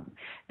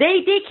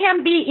 they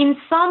can be in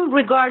some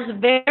regards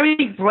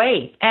very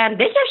brave, and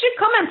they should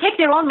come and take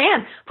their own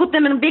men, put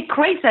them in big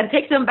crates and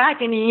take them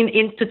back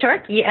into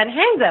Turkey and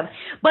hang them.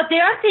 But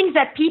there are things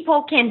that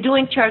people can do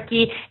in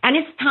Turkey, and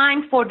it's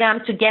time for them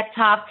to get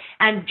tough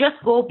and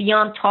just go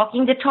beyond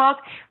talking the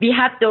talk. We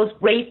have those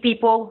brave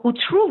people who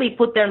truly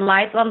put their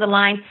lives on the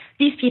line.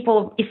 These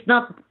people, it's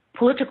not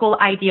political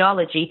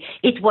ideology.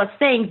 It was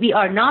saying we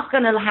are not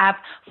going to have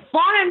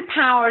foreign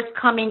powers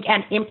coming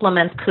and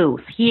implement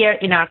coups here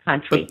in our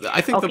country. But I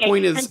think the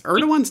point is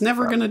Erdogan's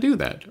never going to do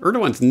that.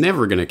 Erdogan's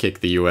never going to kick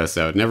the U.S.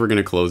 out, never going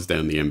to close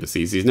down the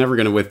embassies. He's never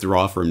going to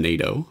withdraw from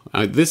NATO.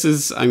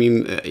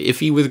 If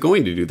he was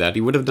going to do that,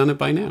 he would have done it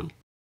by now.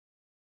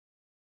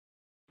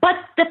 But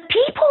the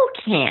people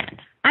can.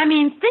 I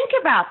mean, think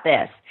about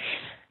this.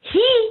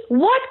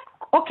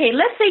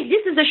 Let's say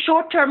this is a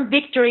short-term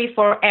victory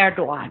for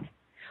Erdogan.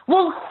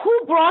 Well,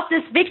 who brought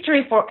this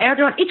victory for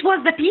Erdogan? It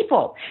was the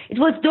people. It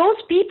was those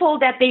people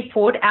that they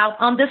poured out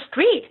on the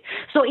street.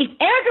 So if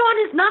Erdogan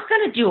is not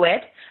going to do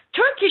it,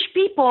 Turkish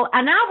people,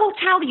 and I will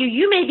tell you,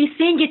 you may be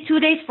seeing it 2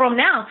 days from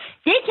now,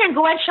 they can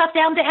go and shut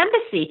down the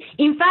embassy.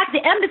 In fact,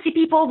 the embassy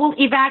people will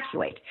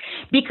evacuate.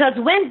 Because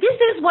when this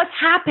is what's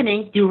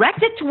happening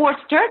directed towards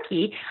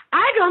Turkey,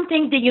 I don't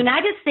think the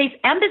United States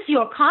embassy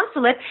or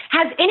consulate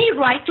has any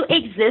right to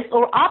exist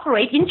or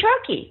operate in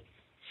Turkey.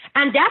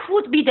 And that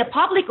would be the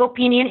public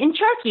opinion in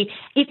Turkey.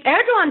 If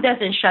Erdogan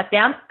doesn't shut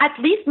down, at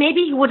least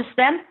maybe he would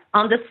stand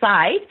on the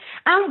side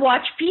and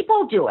watch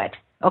people do it.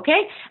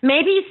 Okay?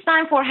 Maybe it's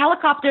time for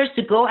helicopters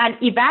to go and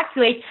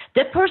evacuate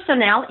the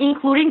personnel,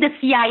 including the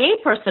CIA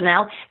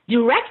personnel,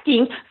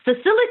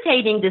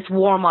 facilitating this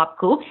warm-up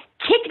coup,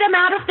 kick them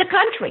out of the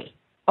country.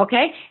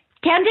 Okay?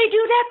 Can they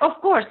do that? Of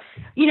course.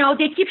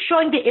 They keep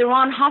showing the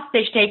Iran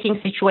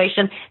hostage-taking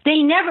situation.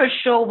 They never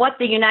show what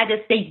the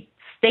United States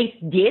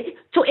did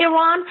to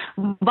Iran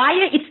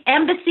via its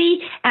embassy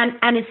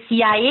and its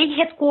CIA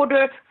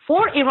headquarters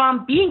for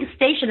Iran being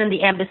stationed in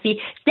the embassy.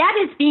 That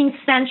is being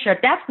censored.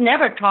 That's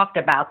never talked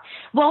about.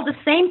 Well, the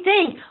same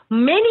thing.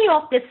 Many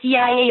of the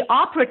CIA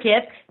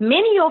operatives,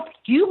 many of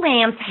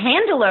Gulen's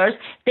handlers,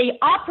 they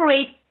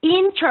operate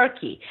in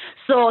Turkey.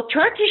 So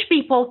Turkish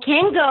people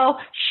can go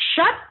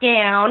shut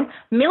down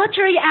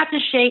military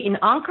attaché in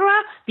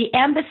Ankara, the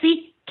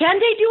embassy. Can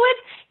they do it?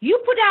 You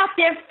put out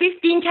there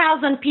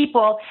 15,000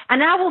 people,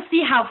 and I will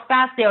see how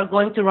fast they are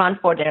going to run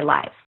for their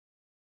lives.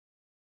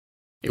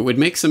 It would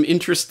make some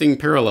interesting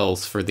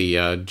parallels for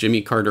the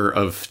Jimmy Carter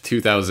of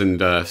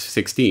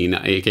 2016,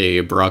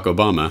 aka Barack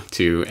Obama,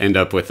 to end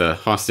up with a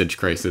hostage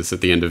crisis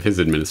at the end of his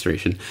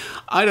administration.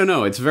 I don't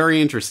know. It's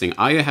very interesting.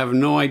 I have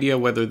no idea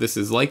whether this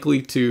is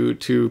likely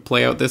to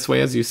play out this way,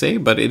 as you say,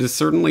 but it is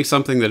certainly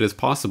something that is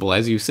possible,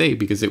 as you say,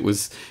 because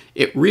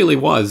it really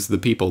was the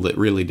people that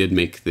really did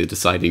make the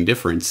deciding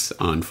difference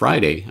on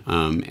Friday.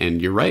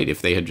 And you're right.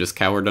 If they had just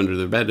cowered under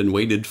their bed and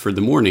waited for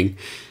the morning,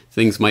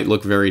 things might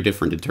look very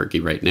different in Turkey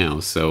right now.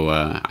 So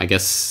I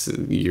guess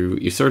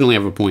you certainly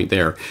have a point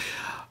there.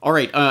 All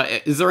right.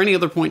 Is there any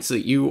other points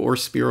that you or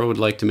Spiro would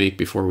like to make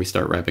before we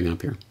start wrapping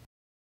up here?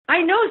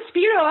 I know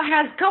Spiro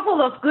has a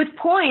couple of good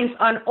points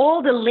on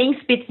all the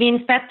links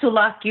between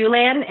Fethullah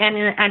Gulen,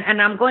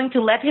 and I'm going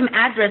to let him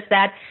address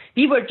that.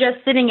 We were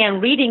just sitting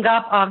and reading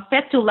up on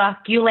Fethullah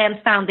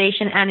Gulen's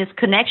foundation and its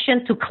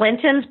connection to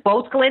Clintons,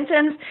 both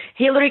Clintons,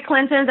 Hillary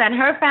Clinton and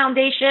her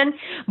foundation.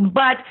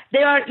 But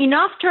there are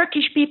enough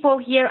Turkish people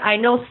here. I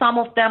know some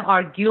of them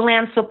are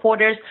Gulen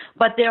supporters,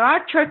 but there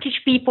are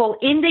Turkish people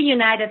in the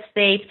United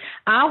States.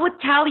 I would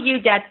tell you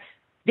that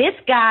this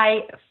guy,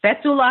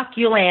 Fethullah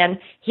Gulen,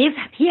 he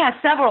has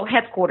several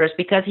headquarters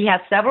because he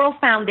has several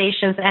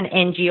foundations and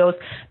NGOs.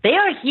 They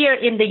are here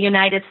in the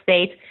United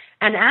States.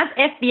 And as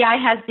FBI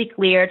has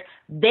declared,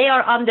 they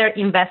are under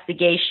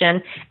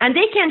investigation, and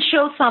they can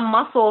show some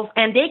muscles,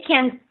 and they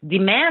can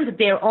demand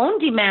their own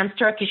demands,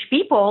 Turkish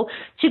people,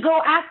 to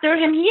go after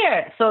him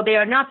here. So they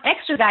are not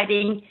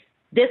extraditing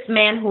this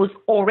man who's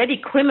already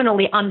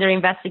criminally under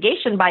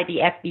investigation by the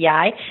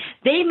FBI.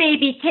 They may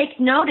be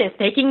taking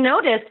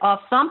notice of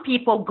some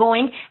people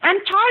going and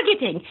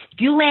targeting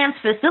Gulen's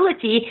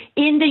facility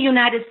in the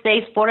United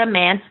States for a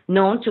man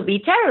known to be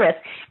terrorist.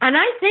 And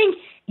I think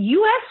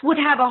U.S. would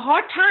have a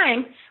hard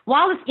time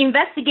while it's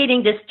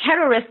investigating this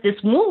terrorist, this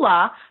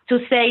mullah, to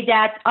say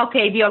that,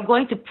 okay, we are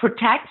going to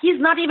protect. He's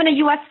not even a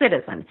U.S.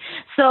 citizen.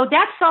 So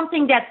that's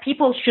something that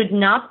people should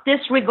not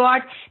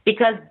disregard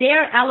because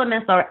their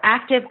elements are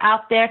active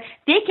out there.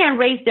 They can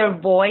raise their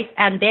voice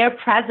and their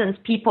presence,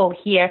 people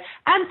here,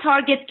 and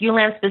target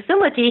Gulen's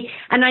facility.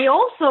 And I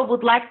also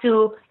would like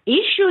to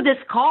issue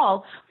this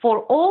call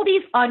for all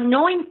these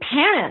unknowing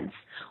parents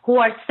who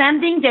are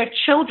sending their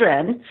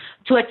children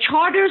to a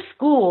charter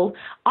school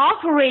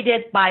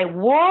operated by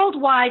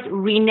worldwide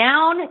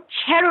renowned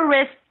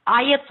terrorist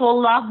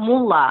Ayatollah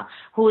Mullah,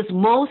 who is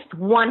most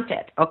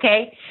wanted,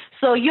 okay?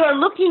 So you're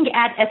looking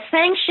at a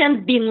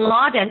sanctioned bin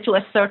Laden to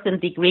a certain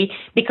degree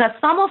because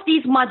some of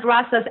these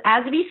madrasas,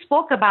 as we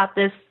spoke about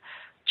this,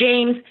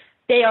 James,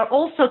 they are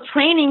also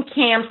training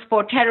camps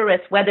for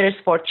terrorists, whether it's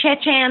for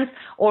Chechens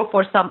or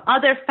for some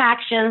other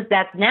factions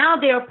that now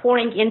they are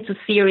pouring into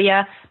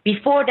Syria.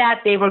 Before that,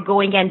 they were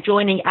going and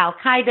joining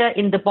Al-Qaeda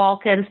in the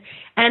Balkans.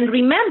 And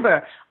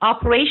remember,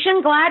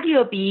 Operation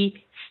Gladio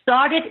B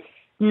started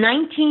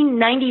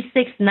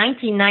 1996,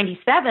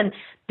 1997.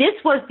 This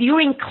was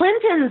during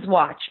Clinton's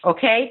watch,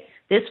 okay?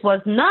 This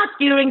was not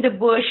during the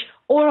Bush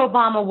or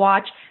Obama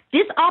watch.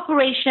 This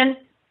operation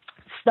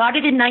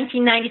started in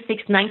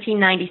 1996,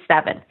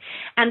 1997.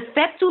 And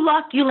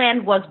Fethullah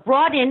Gulen was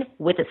brought in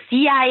with a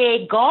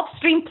CIA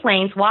Gulfstream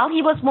planes while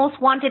he was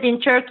most wanted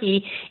in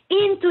Turkey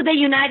into the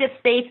United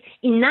States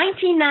in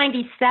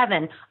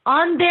 1997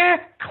 under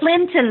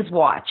Clinton's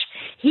watch.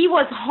 He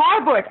was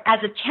harbored as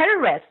a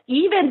terrorist,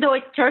 even though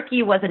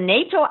Turkey was a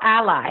NATO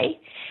ally,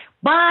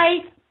 by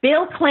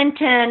Bill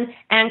Clinton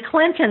and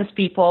Clinton's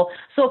people.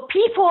 So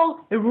people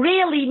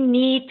really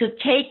need to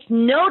take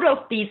note of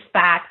these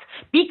facts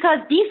because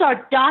these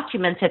are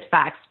documented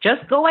facts.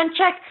 Just go and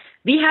check.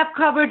 We have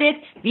covered it.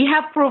 We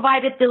have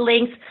provided the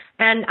links.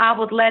 And I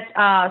would let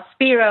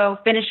Spiro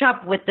finish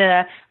up with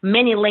the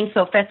many links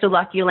of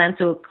Fethullah Gulen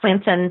to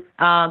Clinton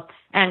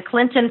and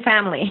Clinton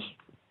family.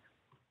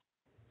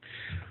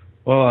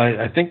 Well,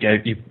 I think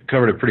you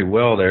covered it pretty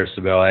well there,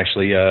 Sibel.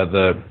 Actually,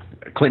 the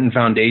Clinton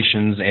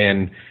foundations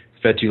and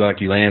Fethullah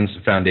Gulen's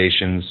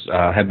foundations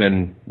have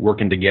been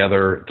working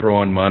together,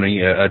 throwing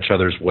money at each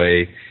other's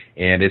way,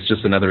 and it's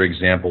just another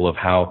example of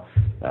how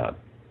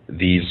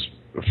these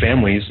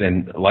families,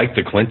 and like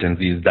the Clintons,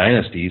 these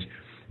dynasties,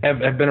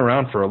 have been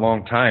around for a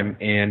long time,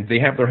 and they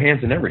have their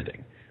hands in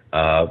everything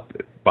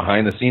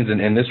behind the scenes.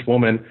 And this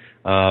woman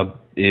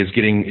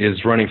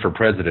is running for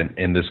president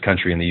in this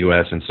country, in the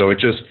U.S., and so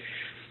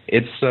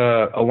it's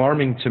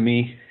alarming to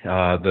me.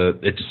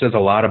 It just says a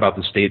lot about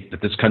the state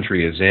that this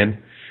country is in,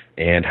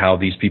 and how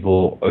these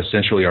people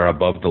essentially are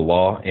above the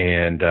law.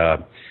 And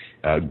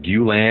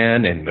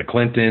Gulen and the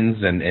Clintons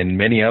and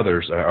many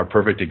others are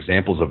perfect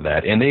examples of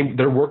that. And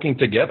they're working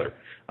together.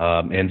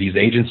 And these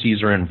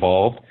agencies are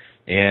involved,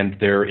 and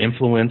they're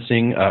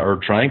influencing or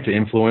trying to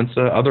influence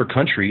other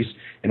countries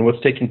and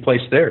what's taking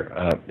place there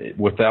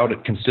without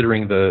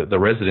considering the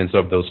residents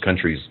of those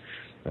countries.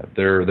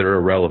 They're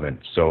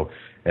irrelevant. So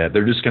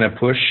they're just going to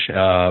push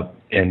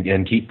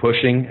and keep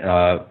pushing.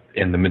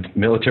 And the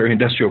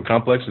military-industrial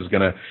complex is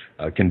going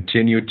to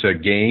continue to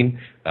gain.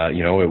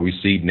 We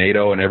see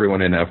NATO and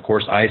everyone, and of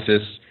course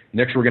ISIS.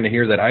 Next, we're going to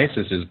hear that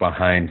ISIS is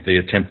behind the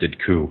attempted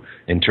coup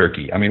in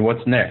Turkey. I mean,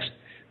 what's next?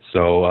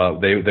 So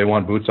they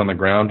want boots on the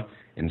ground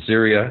in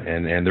Syria,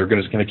 and they're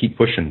just going to keep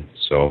pushing.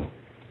 So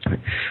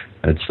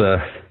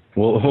it's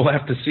we'll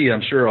have to see.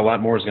 I'm sure a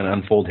lot more is going to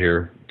unfold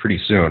here pretty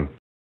soon.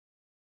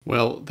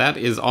 Well, that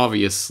is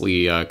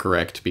obviously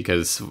correct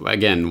because,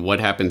 again, what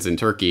happens in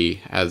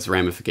Turkey has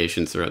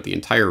ramifications throughout the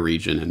entire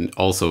region, and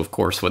also, of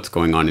course, what's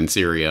going on in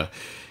Syria.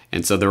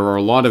 And so there are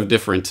a lot of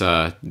different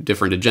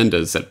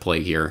agendas at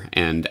play here.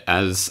 And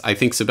as I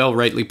think Sibel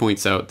rightly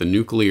points out, the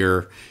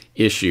nuclear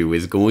issue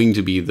is going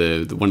to be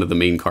the one of the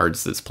main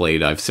cards that's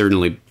played. I've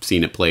certainly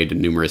seen it played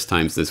numerous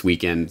times this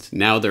weekend.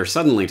 Now they're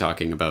suddenly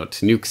talking about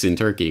nukes in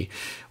Turkey,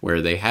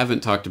 where they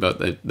haven't talked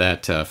about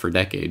that for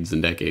decades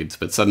and decades,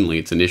 but suddenly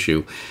it's an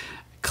issue.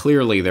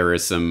 Clearly there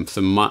is some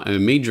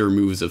major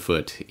moves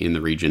afoot in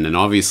the region, and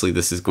obviously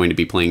this is going to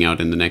be playing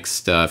out in the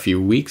next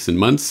few weeks and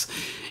months.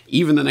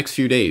 Even the next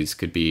few days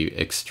could be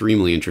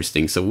extremely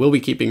interesting. So we'll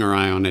be keeping our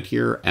eye on it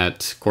here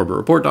at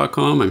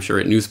Corbettreport.com. I'm sure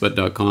at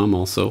newsbud.com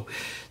also.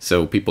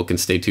 So people can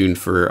stay tuned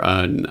for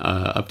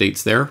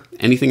updates there.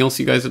 Anything else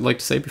you guys would like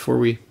to say before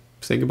we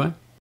say goodbye?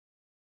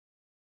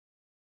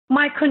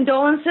 My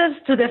condolences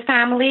to the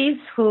families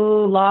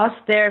who lost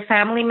their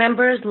family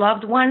members,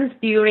 loved ones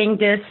during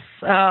this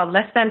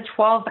less than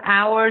 12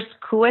 hours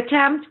coup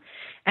attempt.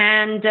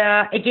 And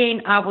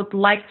again, I would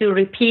like to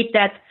repeat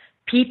that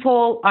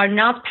people are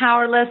not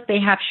powerless. They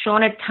have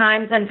shown it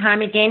times and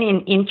time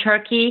again in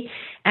Turkey.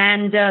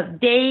 And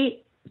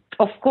they,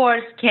 of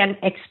course, can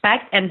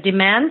expect and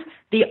demand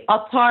the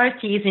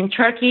authorities in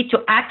Turkey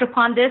to act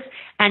upon this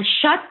and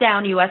shut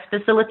down U.S.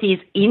 facilities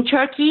in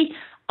Turkey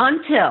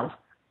until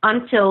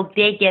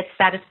they get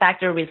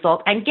satisfactory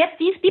results and get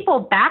these people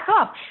back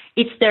up.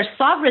 It's their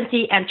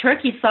sovereignty, and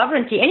Turkey's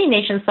sovereignty, any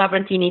nation's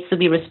sovereignty, needs to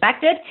be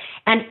respected.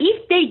 And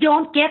if they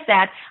don't get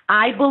that,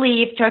 I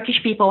believe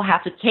Turkish people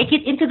have to take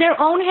it into their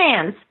own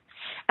hands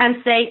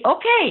and say,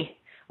 okay,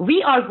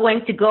 we are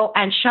going to go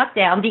and shut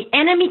down the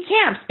enemy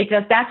camps,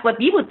 because that's what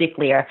we would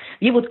declare.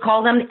 We would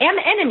call them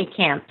enemy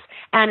camps.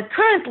 And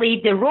currently,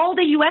 the role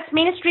the U.S.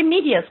 mainstream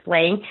media is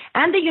playing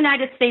and the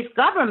United States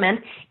government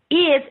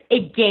is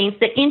against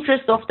the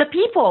interest of the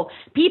people.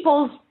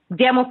 People's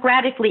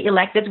democratically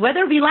elected,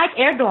 whether we like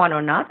Erdogan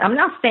or not. I'm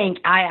not saying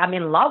I am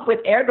in love with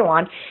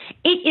Erdogan.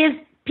 It is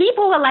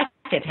people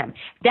elected him.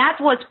 That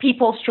was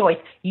people's choice.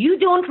 You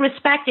don't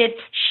respect it,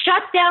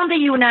 shut down the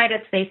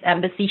United States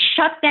Embassy,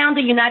 shut down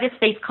the United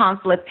States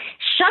Consulate,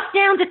 shut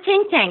down the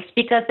think tanks,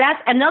 because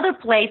that's another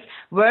place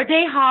where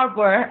they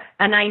harbor,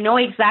 and I know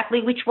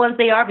exactly which ones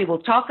they are. We will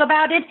talk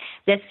about it.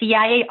 The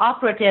CIA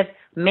operatives,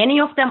 many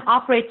of them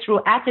operate through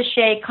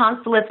attaché,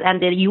 consulates,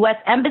 and the U.S.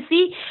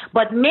 Embassy,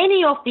 but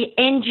many of the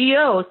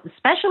NGOs,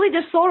 especially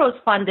the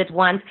Soros-funded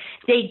ones,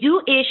 they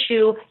do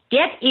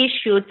get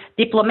issued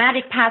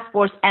diplomatic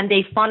passports, and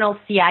they funnel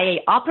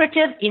CIA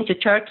operatives into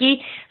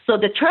Turkey, so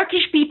the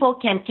Turkish people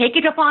can take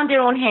it upon their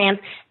own hands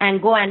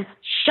and go and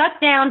shut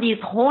down these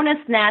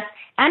hornets' nests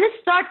and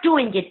start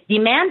doing it.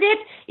 Demand it.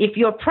 If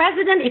your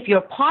president, if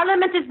your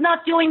parliament is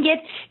not doing it,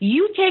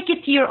 you take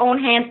it to your own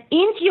hands,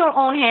 into your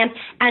own hands,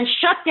 and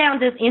shut down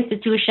these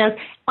institutions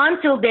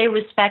until they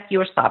respect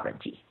your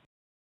sovereignty.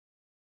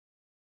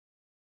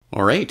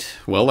 All right.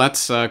 Well,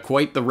 that's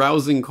quite the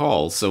rousing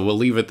call, so we'll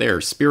leave it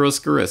there. Spiro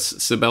Skouras,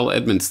 Sibel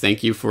Edmonds,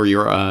 thank you for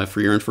your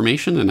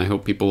information, and I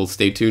hope people will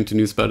stay tuned to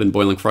Newsbud and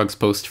Boiling Frogs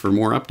Post for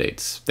more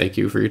updates. Thank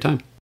you for your time.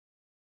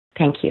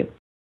 Thank you.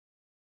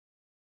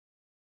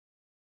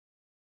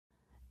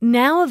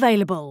 Now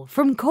available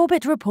from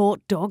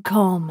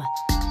Corbettreport.com.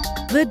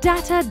 The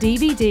Data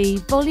DVD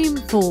Volume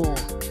 4.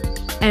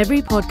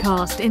 Every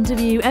podcast,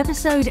 interview,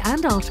 episode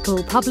and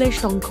article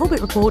published on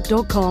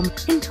Corbettreport.com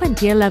in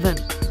 2011.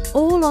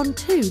 All on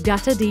 2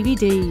 data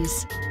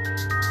DVDs.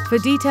 For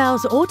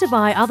details or to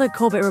buy other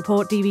Corbett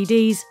Report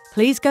DVDs,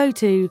 please go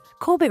to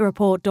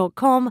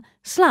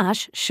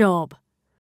Corbettreport.com/shop.